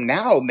Goldblum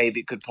now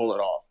maybe could pull it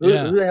off.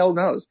 Who the hell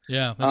knows?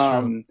 Yeah, that's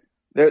true.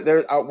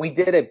 We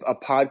did a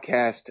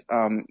podcast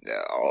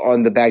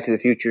on the Back to the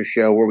Future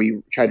show where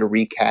we tried to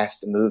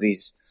recast the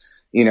movies,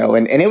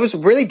 and it was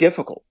really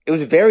difficult. It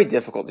was very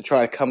difficult to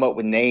try to come up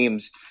with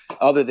names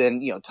other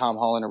than Tom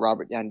Holland and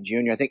Robert Downey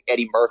Jr. I think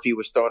Eddie Murphy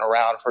was thrown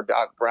around for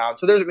Doc Brown.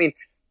 So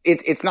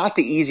it's not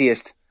the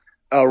easiest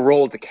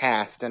role to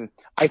cast, and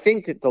I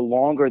think that the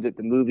longer that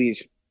the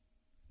movies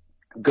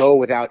go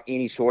without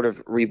any sort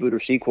of reboot or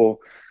sequel,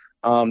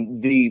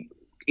 the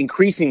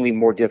increasingly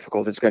more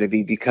difficult it's going to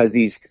be, because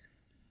these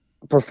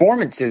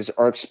performances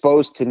are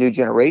exposed to new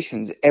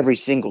generations every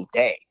single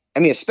day. I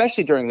mean,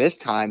 especially during this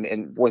time,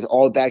 and with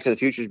all Back to the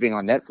Futures being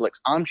on Netflix,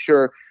 I'm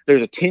sure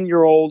there's a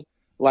 10-year-old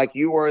like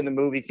you were in the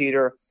movie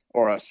theater,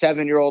 or a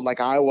 7-year-old like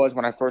I was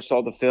when I first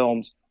saw the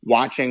films,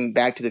 watching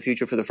Back to the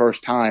Future for the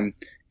first time,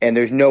 and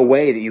there's no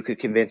way that you could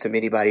convince them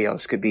anybody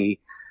else could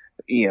be,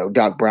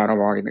 Doc Brown or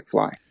Marty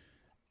McFly.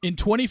 In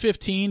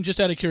 2015,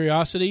 just out of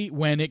curiosity,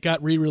 when it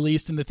got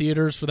re-released in the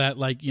theaters for that,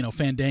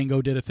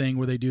 Fandango did a thing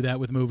where they do that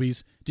with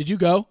movies. Did you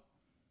go?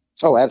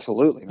 Oh,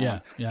 absolutely.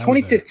 Man. Yeah.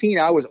 2015,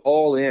 I was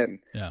all in.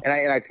 Yeah.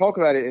 And I talk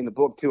about it in the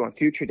book too on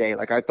Future Day.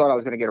 Like, I thought I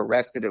was going to get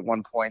arrested at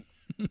one point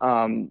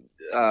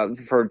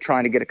for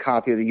trying to get a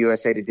copy of the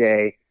USA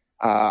Today.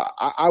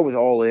 I was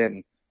all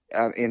in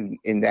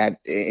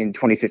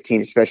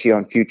 2015, especially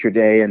on Future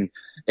Day. And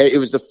it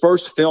was the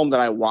first film that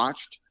I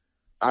watched.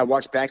 I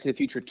watched Back to the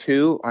Future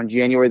 2 on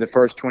January the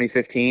 1st,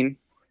 2015.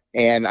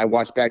 And I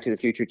watched Back to the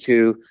Future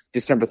 2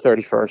 December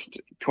 31st,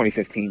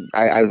 2015.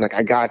 I was like,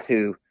 I got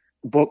to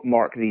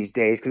bookmark these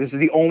days, because this is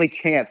the only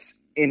chance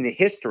in the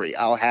history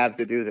I'll have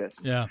to do this.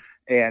 Yeah.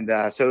 And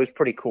so it was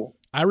pretty cool.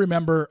 I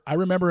remember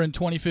in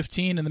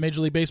 2015 in the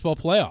Major League Baseball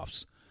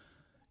playoffs.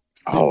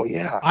 Oh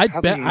yeah.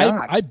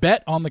 I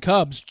bet on the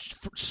Cubs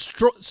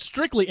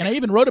strictly, and I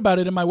even wrote about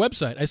it in my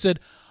website. I said,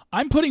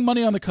 I'm putting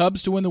money on the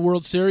Cubs to win the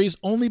World Series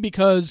only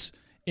because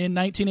in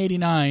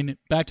 1989,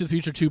 Back to the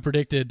Future 2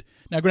 predicted.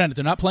 Now, granted,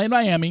 they're not playing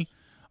Miami.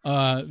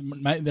 They're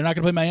not going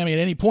to play Miami at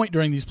any point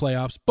during these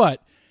playoffs,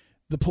 but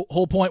the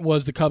whole point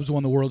was the Cubs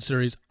won the World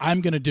Series.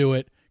 I'm going to do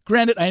it.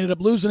 Granted, I ended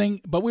up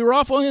losing, but we were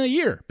off only a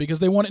year because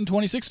they won it in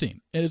 2016.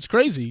 And it's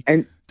crazy.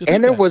 And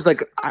there was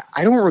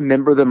I don't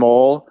remember them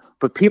all,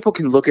 but people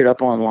can look it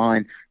up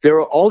online. There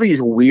are all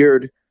these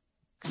weird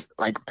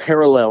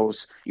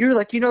parallels. You're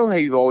how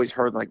you've always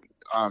heard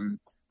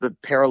the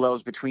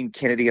parallels between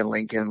Kennedy and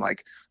Lincoln.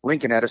 Like,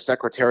 Lincoln had a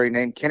secretary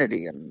named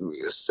Kennedy, and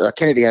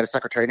Kennedy had a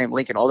secretary named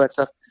Lincoln, all that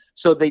stuff.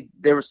 So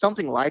there was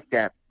something like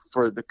that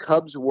for the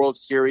Cubs World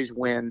Series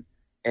win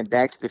and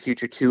Back to the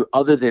Future 2,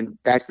 other than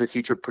Back to the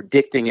Future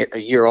predicting it a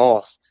year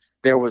off.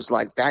 There was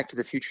Back to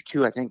the Future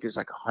 2, I think there's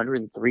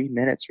 103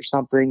 minutes or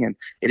something, and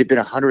it had been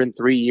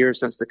 103 years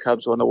since the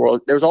Cubs won the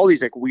World. There was all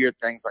these weird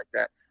things like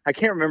that. I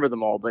can't remember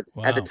them all, but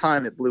At the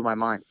time it blew my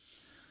mind.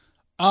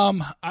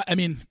 I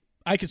mean,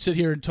 I could sit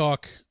here and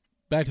talk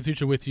Back to the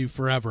Future with you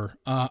forever.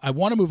 I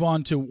want to move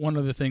on to one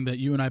other thing that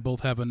you and I both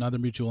have another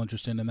mutual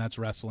interest in, and that's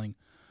wrestling.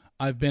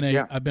 I've been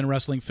a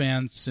wrestling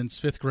fan since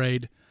 5th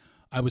grade.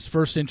 I was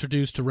first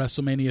introduced to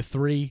WrestleMania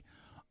 3,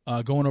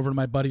 going over to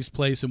my buddy's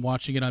place and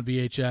watching it on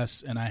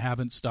VHS, and I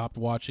haven't stopped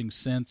watching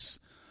since.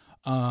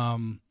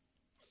 I'm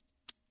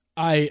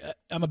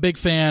a big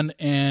fan,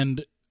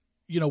 and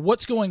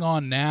what's going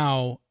on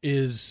now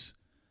is,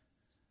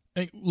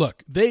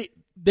 look, they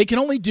can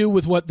only do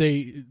with what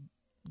the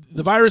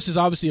virus is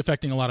obviously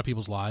affecting a lot of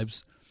people's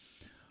lives,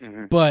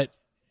 but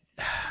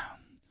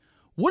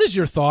what is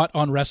your thought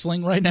on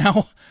wrestling right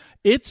now?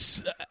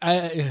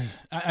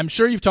 I'm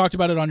sure you've talked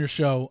about it on your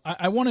show.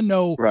 I want to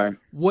know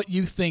what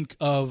you think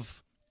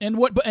of, and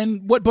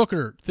what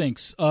Booker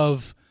thinks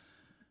of,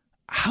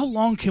 how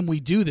long can we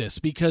do this?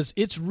 Because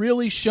it's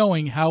really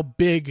showing how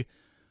big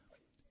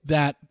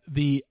that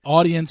the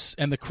audience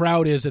and the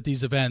crowd is at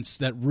these events.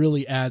 That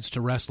really adds to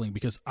wrestling,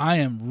 because I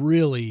am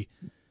really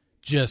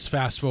just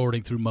fast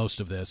forwarding through most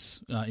of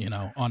this,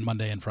 on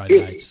Monday and Friday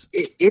nights.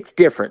 It's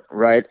different,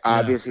 right? Yeah.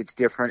 Obviously it's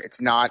different.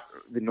 It's not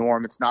the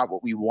norm. It's not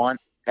what we want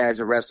as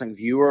a wrestling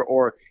viewer,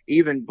 or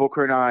even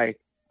Booker and I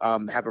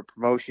have a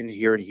promotion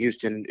here in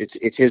Houston.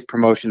 It's his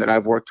promotion that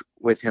I've worked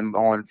with him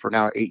on for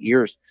now 8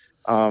 years,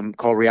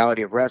 called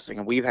Reality of Wrestling,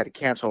 and we've had to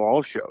cancel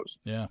all shows.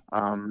 Yeah.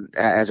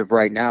 As of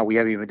right now, we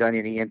haven't even done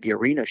any empty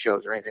arena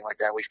shows or anything like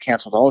that. We've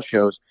canceled all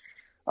shows,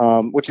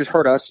 which has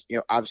hurt us,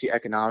 obviously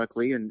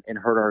economically, and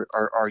hurt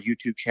our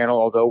YouTube channel.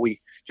 Although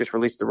we just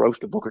released the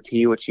Roast of Booker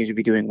T, which seems to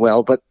be doing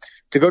well. But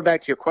to go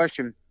back to your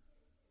question,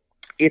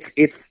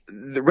 it's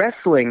the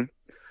wrestling.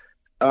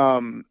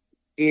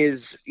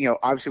 Is,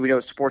 obviously we know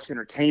it's sports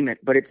entertainment,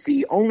 but it's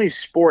the only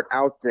sport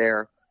out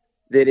there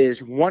that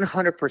is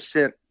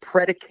 100%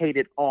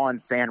 predicated on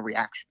fan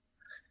reaction.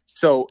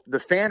 So the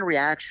fan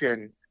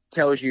reaction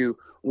tells you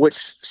which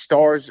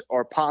stars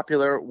are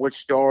popular, which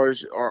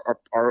stars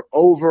are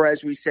over,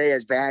 as we say,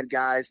 as bad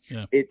guys.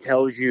 Yeah. It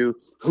tells you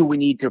who we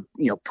need to,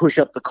 push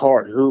up the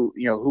card, who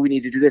we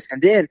need to do this.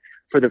 And then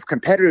for the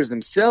competitors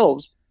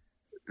themselves,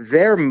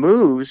 their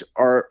moves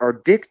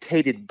are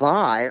dictated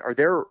by, or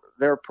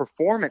their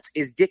performance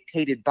is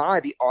dictated by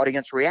the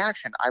audience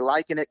reaction. I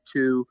liken it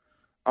to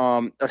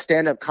a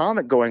stand-up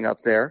comic going up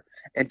there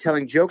and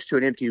telling jokes to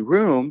an empty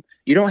room.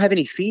 You don't have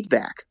any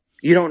feedback.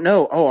 You don't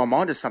know, oh, I'm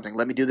onto something.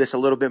 Let me do this a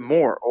little bit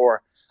more.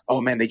 Or,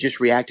 oh, man, they just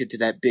reacted to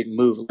that big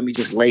move. Let me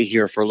just lay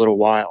here for a little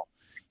while.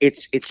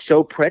 It's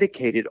so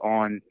predicated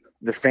on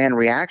the fan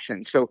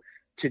reaction. So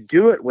to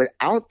do it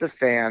without the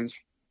fans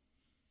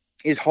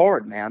is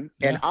hard, man.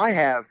 Yeah. And I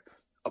have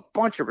a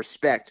bunch of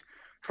respect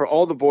for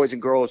all the boys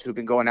and girls who've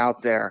been going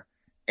out there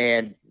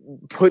and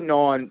putting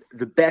on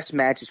the best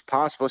matches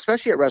possible,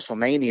 especially at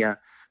WrestleMania,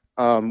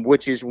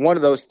 which is one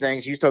of those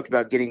things. You talked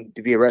about getting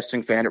to be a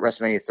wrestling fan at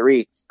WrestleMania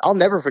 3. I'll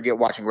never forget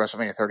watching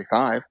WrestleMania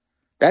 35.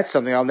 That's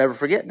something I'll never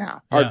forget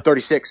now. Yeah. Or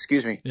 36,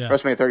 excuse me. Yeah.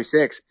 WrestleMania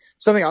 36.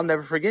 Something I'll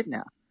never forget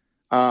now.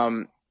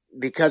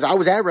 Because I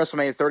was at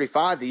WrestleMania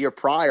 35 the year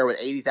prior with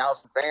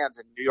 80,000 fans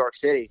in New York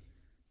City.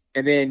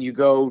 And then you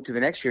go to the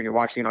next year and you're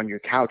watching it on your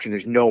couch and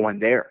there's no one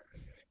there.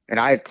 And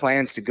I had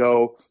plans to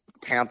go to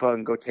Tampa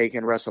and go take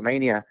in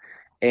WrestleMania.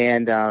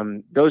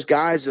 And those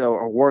guys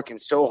are working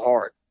so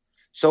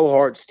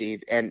hard,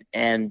 Steve.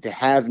 And to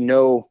have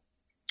no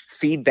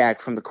feedback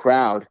from the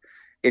crowd,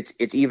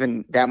 it's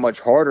even that much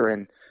harder.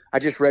 And I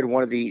just read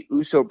one of the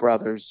Uso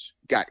brothers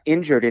got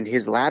injured in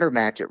his ladder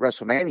match at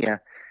WrestleMania.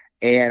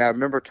 And I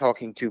remember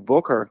talking to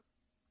Booker,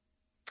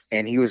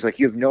 and he was like,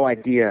 you have no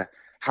idea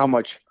how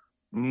much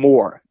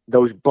more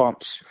those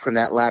bumps from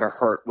that ladder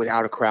hurt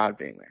without a crowd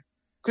being there.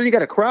 Because you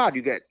got a crowd,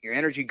 you got your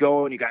energy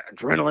going, you got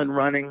adrenaline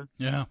running.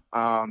 Yeah.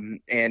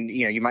 And,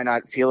 you might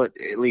not feel it,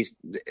 at least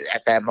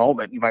at that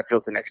moment. You might feel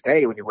it the next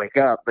day when you wake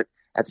up, but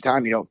at the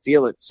time you don't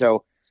feel it.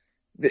 So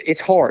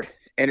it's hard.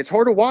 And it's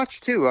hard to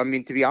watch, too. I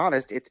mean, to be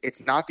honest,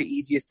 it's not the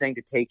easiest thing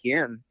to take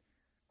in.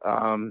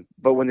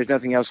 But when there's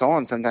nothing else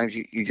on, sometimes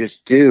you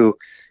just do.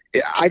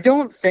 I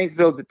don't think,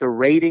 though, that the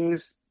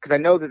ratings, because I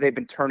know that they've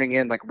been turning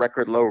in like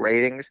record low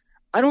ratings.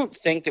 I don't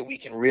think that we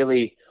can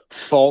really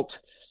fault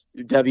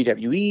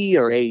WWE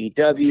or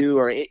AEW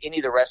or any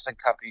of the wrestling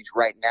companies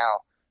right now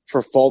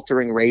for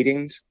faltering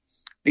ratings,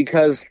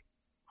 because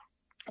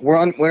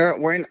we're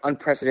in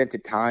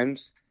unprecedented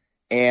times.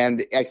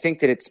 And I think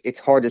that it's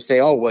hard to say,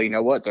 oh, well, you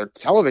know what, their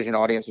television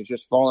audience is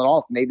just falling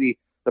off. Maybe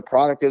the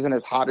product isn't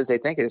as hot as they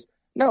think it is.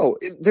 No,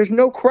 there's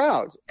no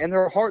crowds, and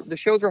the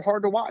shows are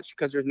hard to watch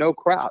because there's no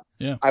crowd.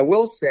 Yeah. I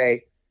will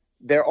say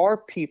there are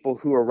people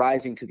who are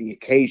rising to the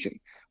occasion,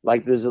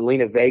 like the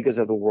Zelina Vegas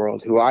of the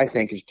world, who I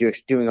think is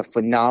just doing a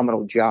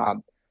phenomenal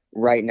job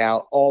right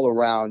now all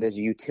around as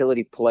a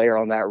utility player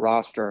on that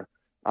roster.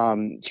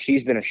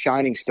 She's been a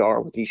shining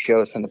star with these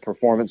shows from the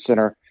Performance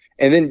Center.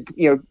 And then,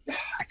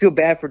 I feel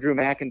bad for Drew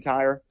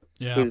McIntyre,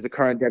 who's the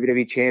current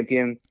WWE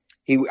champion.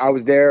 I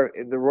was there.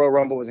 The Royal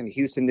Rumble was in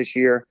Houston this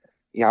year.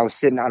 I was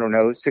sitting,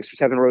 6 or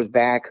 7 rows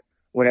back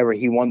whenever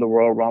he won the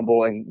Royal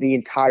Rumble, and the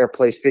entire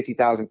place,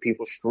 50,000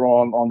 people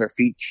strong on their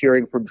feet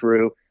cheering for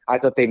Drew. I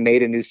thought they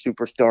made a new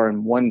superstar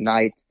in one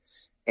night.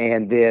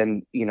 And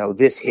then,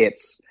 this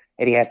hits,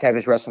 and he has to have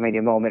his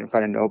WrestleMania moment in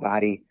front of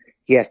nobody.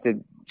 He has to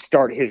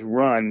start his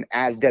run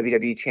as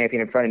WWE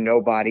champion in front of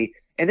nobody,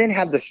 and then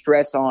have the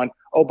stress on,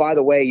 oh, by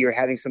the way, you're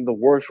having some of the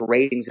worst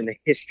ratings in the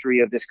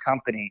history of this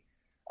company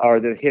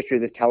or the history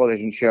of this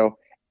television show.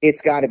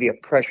 It's got to be a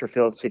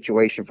pressure-filled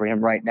situation for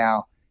him right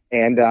now.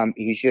 And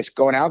he's just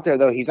going out there,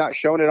 though. He's not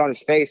showing it on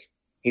his face.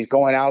 He's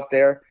going out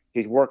there.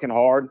 He's working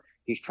hard.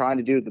 He's trying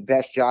to do the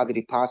best job that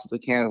he possibly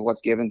can with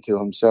what's given to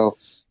him. So,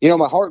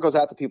 my heart goes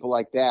out to people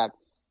like that.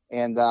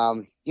 And,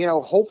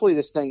 hopefully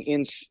this thing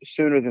ends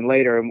sooner than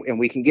later, and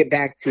we can get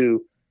back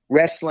to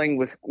wrestling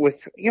with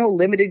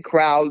limited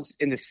crowds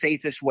in the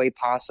safest way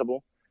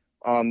possible.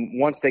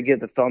 Once they give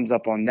the thumbs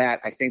up on that,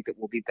 I think that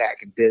we'll be back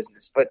in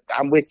business. But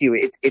I'm with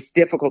you. It's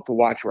difficult to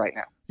watch right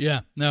now.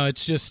 Yeah, no,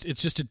 it's just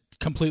a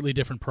completely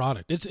different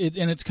product.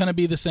 And it's going to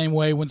be the same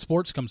way when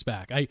sports comes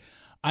back.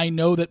 I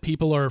know that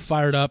people are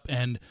fired up,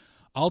 and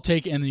I'll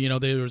take. And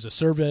there was a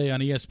survey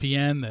on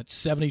ESPN that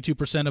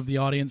 72% of the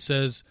audience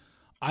says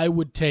I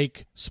would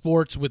take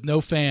sports with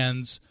no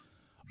fans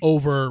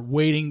over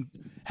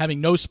having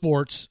no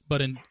sports,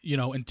 but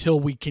until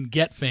we can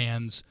get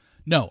fans.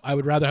 No, I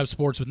would rather have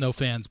sports with no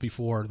fans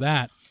before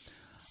that.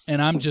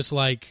 And I'm just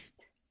like,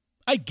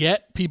 I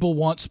get people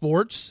want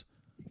sports,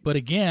 but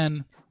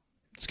again,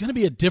 it's going to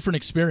be a different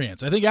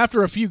experience. I think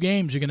after a few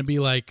games, you're going to be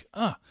like,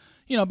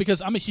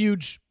 because I'm a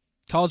huge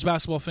college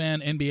basketball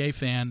fan, NBA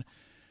fan.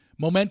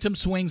 Momentum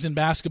swings in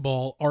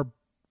basketball are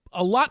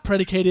a lot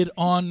predicated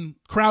on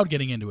crowd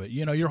getting into it.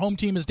 Your home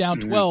team is down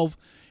 12,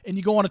 and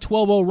you go on a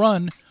 12-0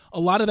 run. A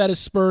lot of that is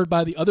spurred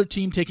by the other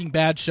team taking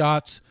bad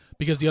shots,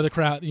 because the other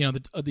crowd,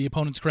 the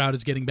opponent's crowd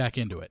is getting back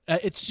into it.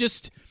 It's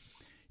just,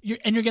 you're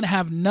going to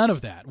have none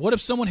of that. What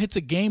if someone hits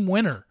a game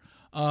winner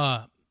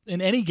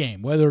in any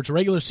game, whether it's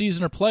regular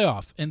season or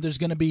playoff, and there's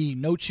going to be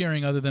no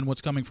cheering other than what's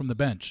coming from the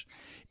bench?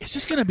 It's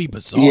just going to be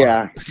bizarre.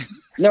 Yeah,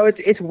 no,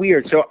 it's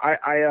weird. So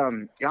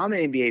I'm an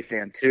NBA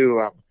fan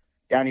too.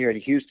 Down here in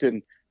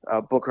Houston,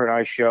 Booker and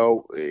I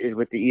show is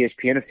with the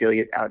ESPN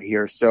affiliate out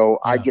here, so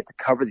I get to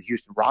cover the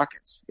Houston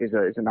Rockets. Is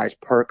a nice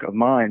perk of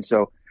mine.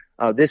 So.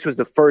 This was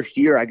the first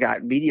year I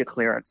got media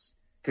clearance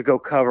to go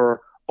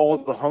cover all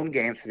the home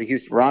games for the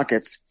Houston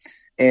Rockets.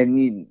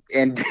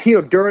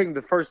 And during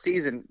the first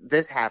season,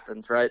 this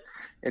happens, right?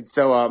 And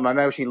so I'm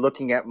actually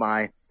looking at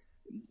my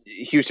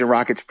Houston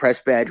Rockets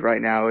press badge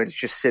right now. It's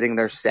just sitting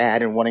there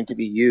sad and wanting to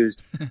be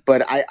used.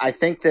 But I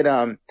think that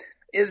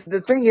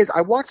the thing is,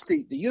 I watched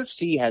the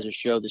UFC has a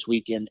show this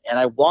weekend, and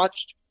I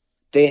watched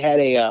they had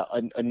a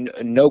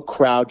no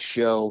crowd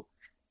show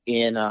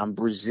in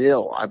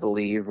Brazil, I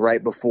believe,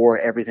 right before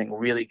everything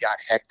really got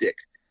hectic.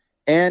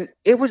 And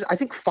I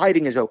think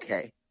fighting is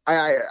okay.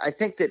 I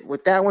think that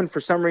with that one, for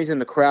some reason,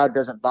 the crowd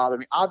doesn't bother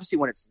me. Obviously,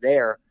 when it's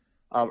there,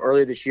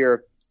 earlier this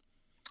year,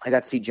 I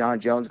got to see John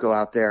Jones go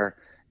out there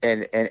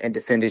and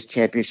defend his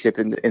championship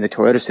in the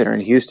Toyota Center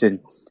in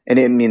Houston. And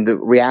I mean, the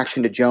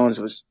reaction to Jones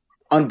was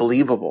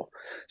unbelievable.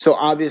 So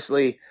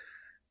obviously,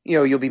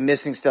 you'll be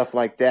missing stuff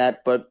like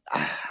that. But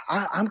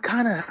I'm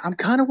kind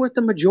of with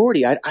the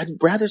majority. I'd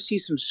rather see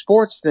some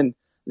sports than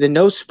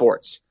no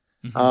sports.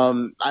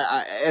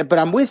 Mm-hmm. But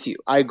I'm with you.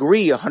 I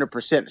agree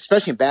 100%,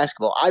 especially in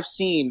basketball. I've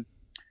seen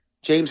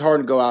James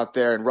Harden go out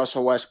there and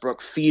Russell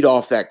Westbrook feed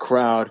off that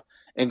crowd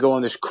and go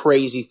on this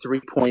crazy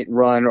 3-point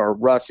run, or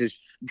Russ is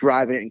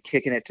driving it and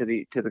kicking it to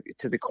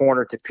the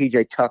corner to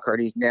PJ Tucker,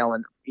 and he's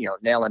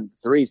nailing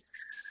threes.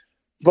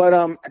 But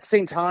at the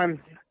same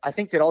time, I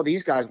think that all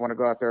these guys want to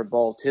go out there and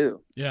ball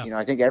too. Yeah.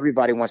 I think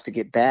everybody wants to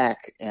get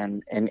back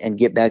and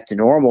get back to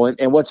normal.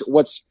 And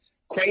what's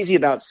crazy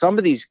about some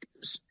of these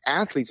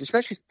athletes,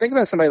 especially think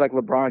about somebody like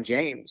LeBron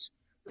James,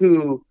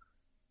 who,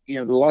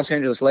 the Los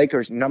Angeles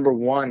Lakers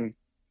 #1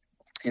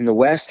 in the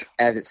West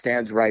as it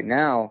stands right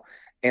now,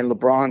 and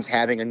LeBron's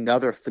having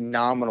another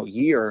phenomenal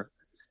year,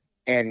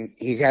 and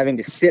he's having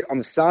to sit on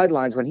the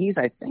sidelines when he's,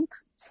 I think,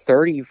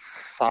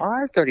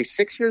 35,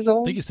 36 years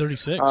old. I think he's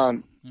 36.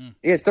 Yeah,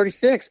 he's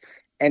 36.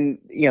 And,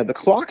 the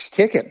clock's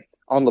ticking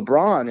on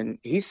LeBron, and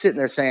he's sitting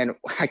there saying,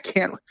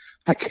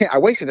 I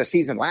wasted a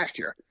season last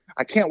year.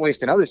 I can't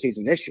waste another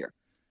season this year.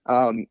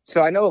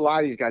 So I know a lot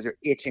of these guys are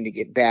itching to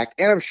get back,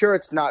 and I'm sure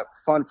it's not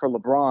fun for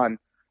LeBron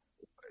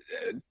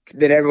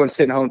that everyone's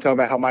sitting home talking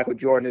about how Michael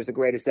Jordan is the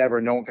greatest ever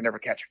and no one can ever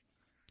catch him.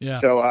 Yeah.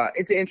 So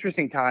it's an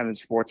interesting time in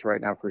sports right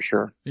now for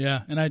sure.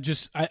 Yeah, and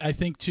I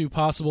think to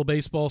possible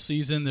baseball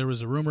season, there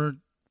was a rumor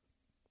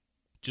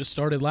just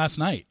started last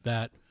night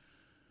that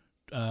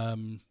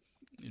June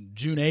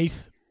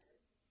 8th,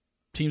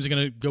 teams are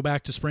going to go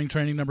back to spring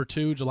training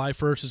 #2. July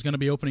 1st is going to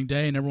be opening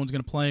day, and everyone's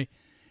going to play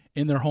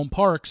in their home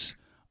parks.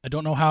 I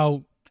don't know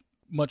how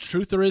much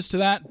truth there is to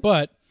that,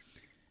 but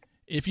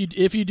if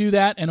you do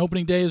that and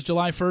opening day is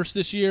July 1st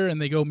this year,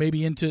 and they go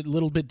maybe into a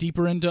little bit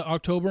deeper into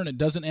October and it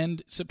doesn't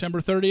end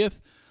September 30th,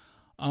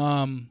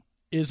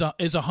 is a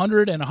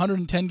 100 and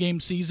 110 game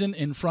season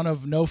in front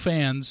of no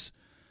fans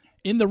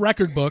in the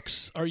record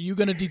books. Are you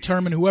going to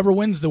determine whoever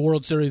wins the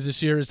World Series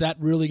this year? Is that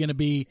really going to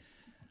be?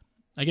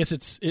 I guess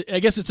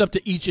it's up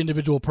to each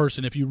individual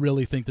person if you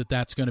really think that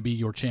that's going to be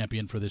your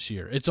champion for this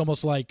year. It's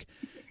almost like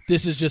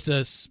this is just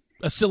a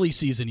silly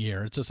season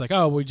year. It's just like,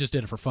 oh, we just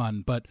did it for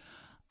fun. But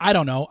I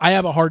don't know. I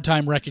have a hard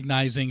time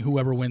recognizing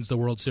whoever wins the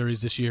World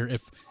Series this year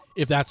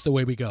if that's the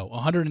way we go.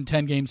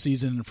 110 game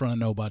season in front of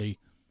nobody.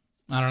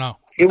 I don't know.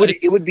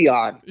 It would be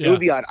odd. Yeah. It would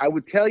be odd. I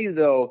would tell you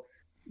though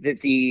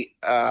that the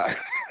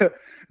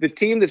the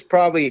team that's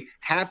probably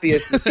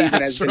happiest the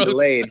season has been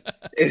delayed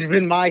has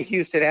been my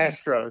Houston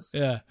Astros.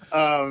 Yeah.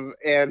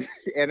 And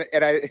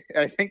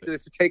I think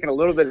this has taken a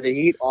little bit of the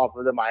heat off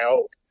of them, I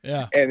hope.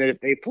 Yeah. And that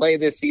if they play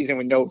this season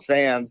with no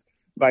fans,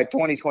 by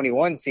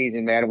 2021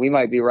 season, man, we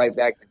might be right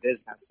back to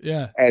business.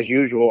 Yeah. As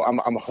usual.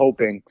 I'm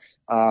hoping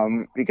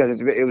because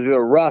it was a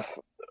rough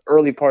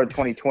early part of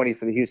 2020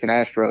 for the Houston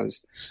Astros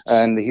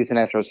and the Houston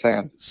Astros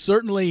fans.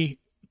 Certainly,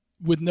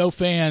 with no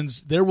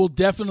fans, there will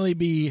definitely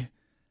be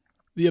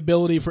the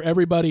ability for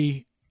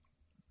everybody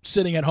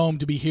sitting at home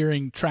to be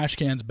hearing trash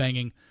cans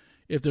banging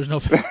if there's no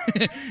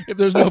if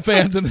there's no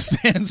fans in the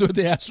stands with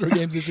the Astro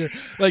games this year.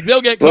 Like,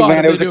 they'll get caught. Look,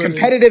 man, it was a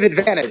competitive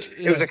advantage.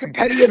 Yeah. It was a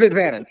competitive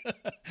advantage.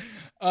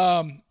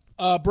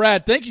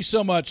 Brad, thank you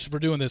so much for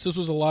doing this. This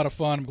was a lot of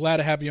fun. I'm glad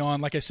to have you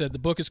on. Like I said, the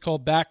book is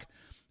called Back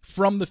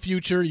from the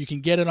Future. You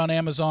can get it on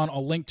Amazon.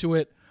 I'll link to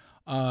it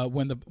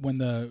when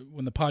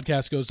the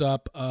podcast goes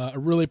up. I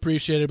really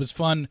appreciate it. It was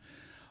fun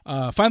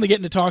finally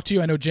getting to talk to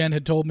you. I know Jen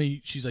had told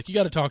me, she's like, you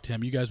got to talk to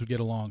him. You guys would get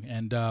along,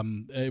 and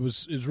it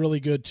was really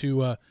good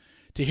to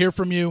hear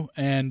from you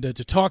and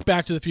to talk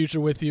Back to the Future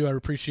with you. I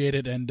appreciate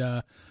it, and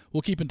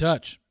we'll keep in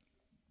touch.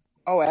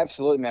 Oh,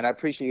 absolutely, man. I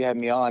appreciate you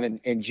having me on.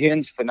 And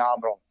Jen's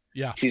phenomenal.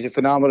 Yeah. She's a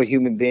phenomenal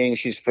human being.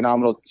 She's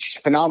phenomenal. She's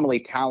phenomenally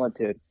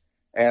talented.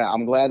 And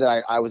I'm glad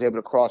that I was able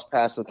to cross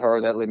paths with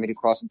her. That led me to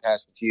crossing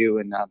paths with you.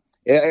 And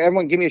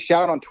everyone give me a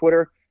shout on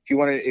Twitter if you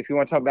want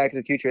to talk Back to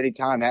the Future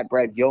anytime, at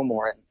Brad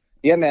Gilmore. And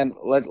yeah, man,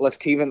 let's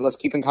keep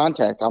in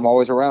contact. I'm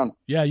always around.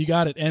 Yeah, you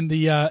got it. And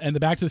the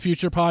Back to the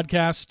Future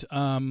podcast,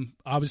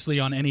 obviously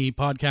on any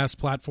podcast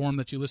platform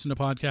that you listen to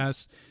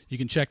podcasts, you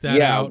can check that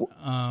out.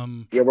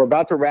 We're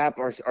about to wrap.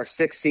 Our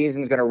sixth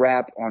season is going to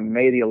wrap on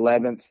May the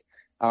 11th.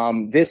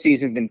 This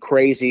season's been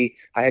crazy.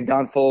 I had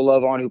Don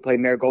Fullilove on, who played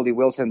Mayor Goldie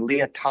Wilson.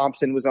 Leah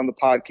Thompson was on the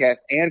podcast,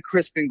 and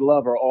Crispin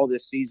Glover all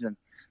this season.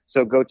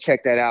 So go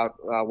check that out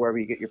wherever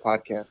you get your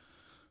podcast.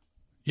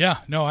 Yeah,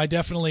 no, I'm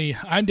definitely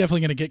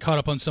going to get caught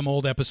up on some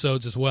old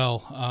episodes as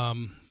well.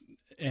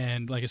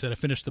 And like I said, I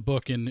finished the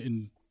book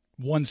in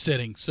one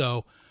sitting.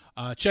 So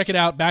check it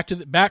out.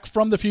 Back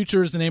from the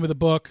Future is the name of the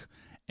book,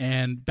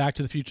 and Back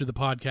to the Future, the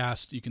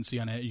podcast, you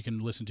can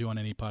listen to on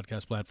any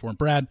podcast platform.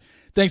 Brad,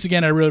 thanks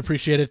again. I really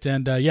appreciate it.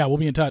 And we'll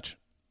be in touch.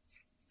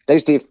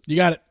 Thanks, Steve. You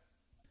got it.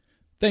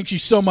 Thank you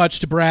so much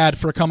to Brad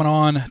for coming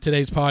on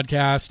today's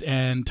podcast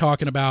and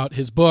talking about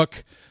his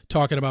book,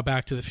 talking about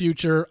Back to the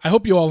Future. I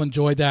hope you all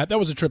enjoyed that. That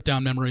was a trip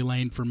down memory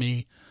lane for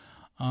me.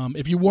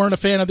 If you weren't a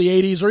fan of the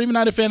 80s or even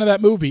not a fan of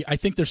that movie, I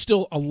think there's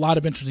still a lot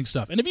of interesting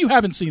stuff. And if you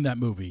haven't seen that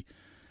movie,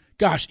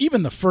 gosh,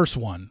 even the first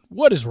one,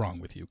 what is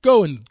wrong with you?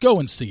 Go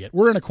and see it.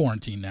 We're in a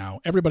quarantine now.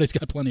 Everybody's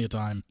got plenty of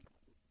time.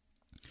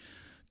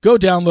 Go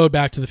download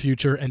Back to the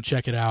Future and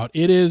check it out.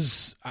 It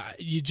is,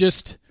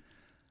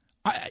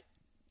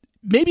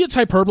 maybe it's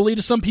hyperbole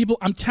to some people.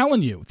 I'm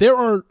telling you, there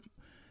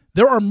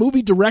are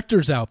movie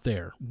directors out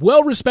there,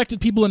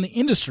 well-respected people in the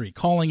industry,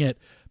 calling it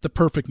the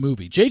perfect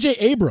movie. J.J.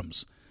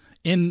 Abrams,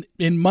 in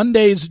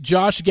Monday's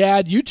Josh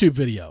Gad YouTube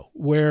video,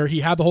 where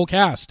he had the whole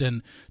cast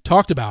and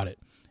talked about it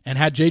and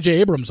had J.J.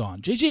 Abrams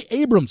on. J.J.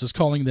 Abrams is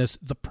calling this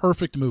the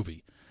perfect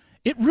movie.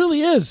 It really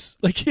is.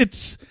 Like,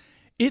 it's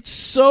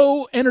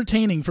so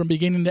entertaining from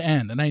beginning to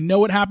end. And I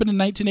know it happened in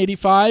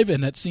 1985,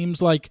 and it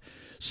seems like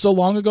so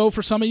long ago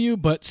for some of you,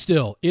 but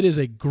still, it is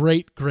a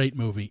great, great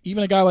movie.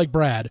 Even a guy like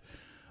Brad,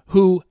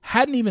 who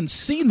hadn't even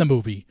seen the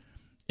movie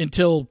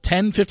until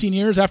 10, 15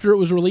 years after it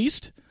was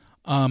released,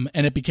 and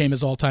it became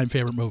his all-time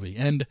favorite movie.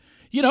 And,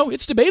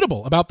 it's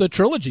debatable about the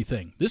trilogy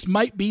thing. This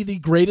might be the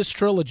greatest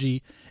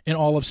trilogy in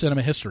all of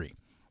cinema history.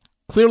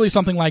 Clearly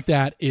something like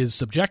that is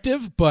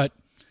subjective, but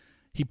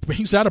he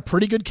brings out a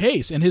pretty good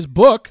case. And his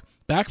book,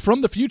 Back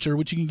from the Future,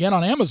 which you can get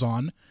on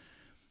Amazon,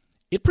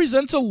 it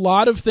presents a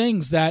lot of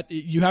things that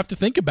you have to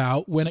think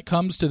about when it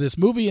comes to this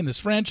movie and this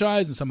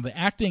franchise and some of the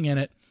acting in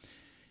it.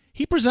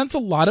 He presents a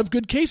lot of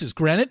good cases.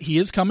 Granted, he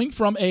is coming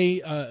from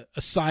a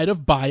side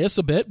of bias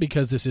a bit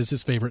because this is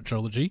his favorite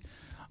trilogy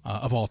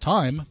of all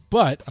time,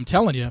 but I'm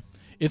telling you,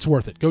 it's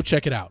worth it. Go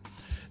check it out.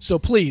 So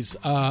please,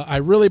 I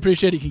really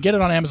appreciate it. You can get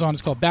it on Amazon.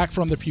 It's called Back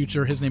from the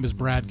Future. His name is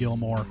Brad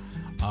Gilmore.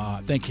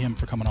 Thank him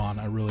for coming on.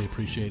 I really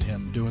appreciate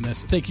him doing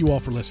this. Thank you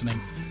all for listening.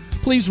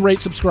 Please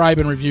rate, subscribe,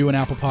 and review an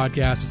Apple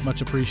Podcast. It's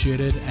much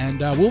appreciated. And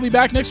we'll be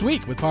back next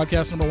week with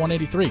podcast number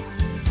 183.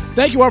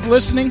 Thank you all for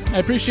listening. I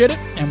appreciate it,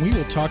 and we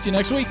will talk to you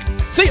next week.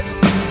 See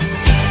ya!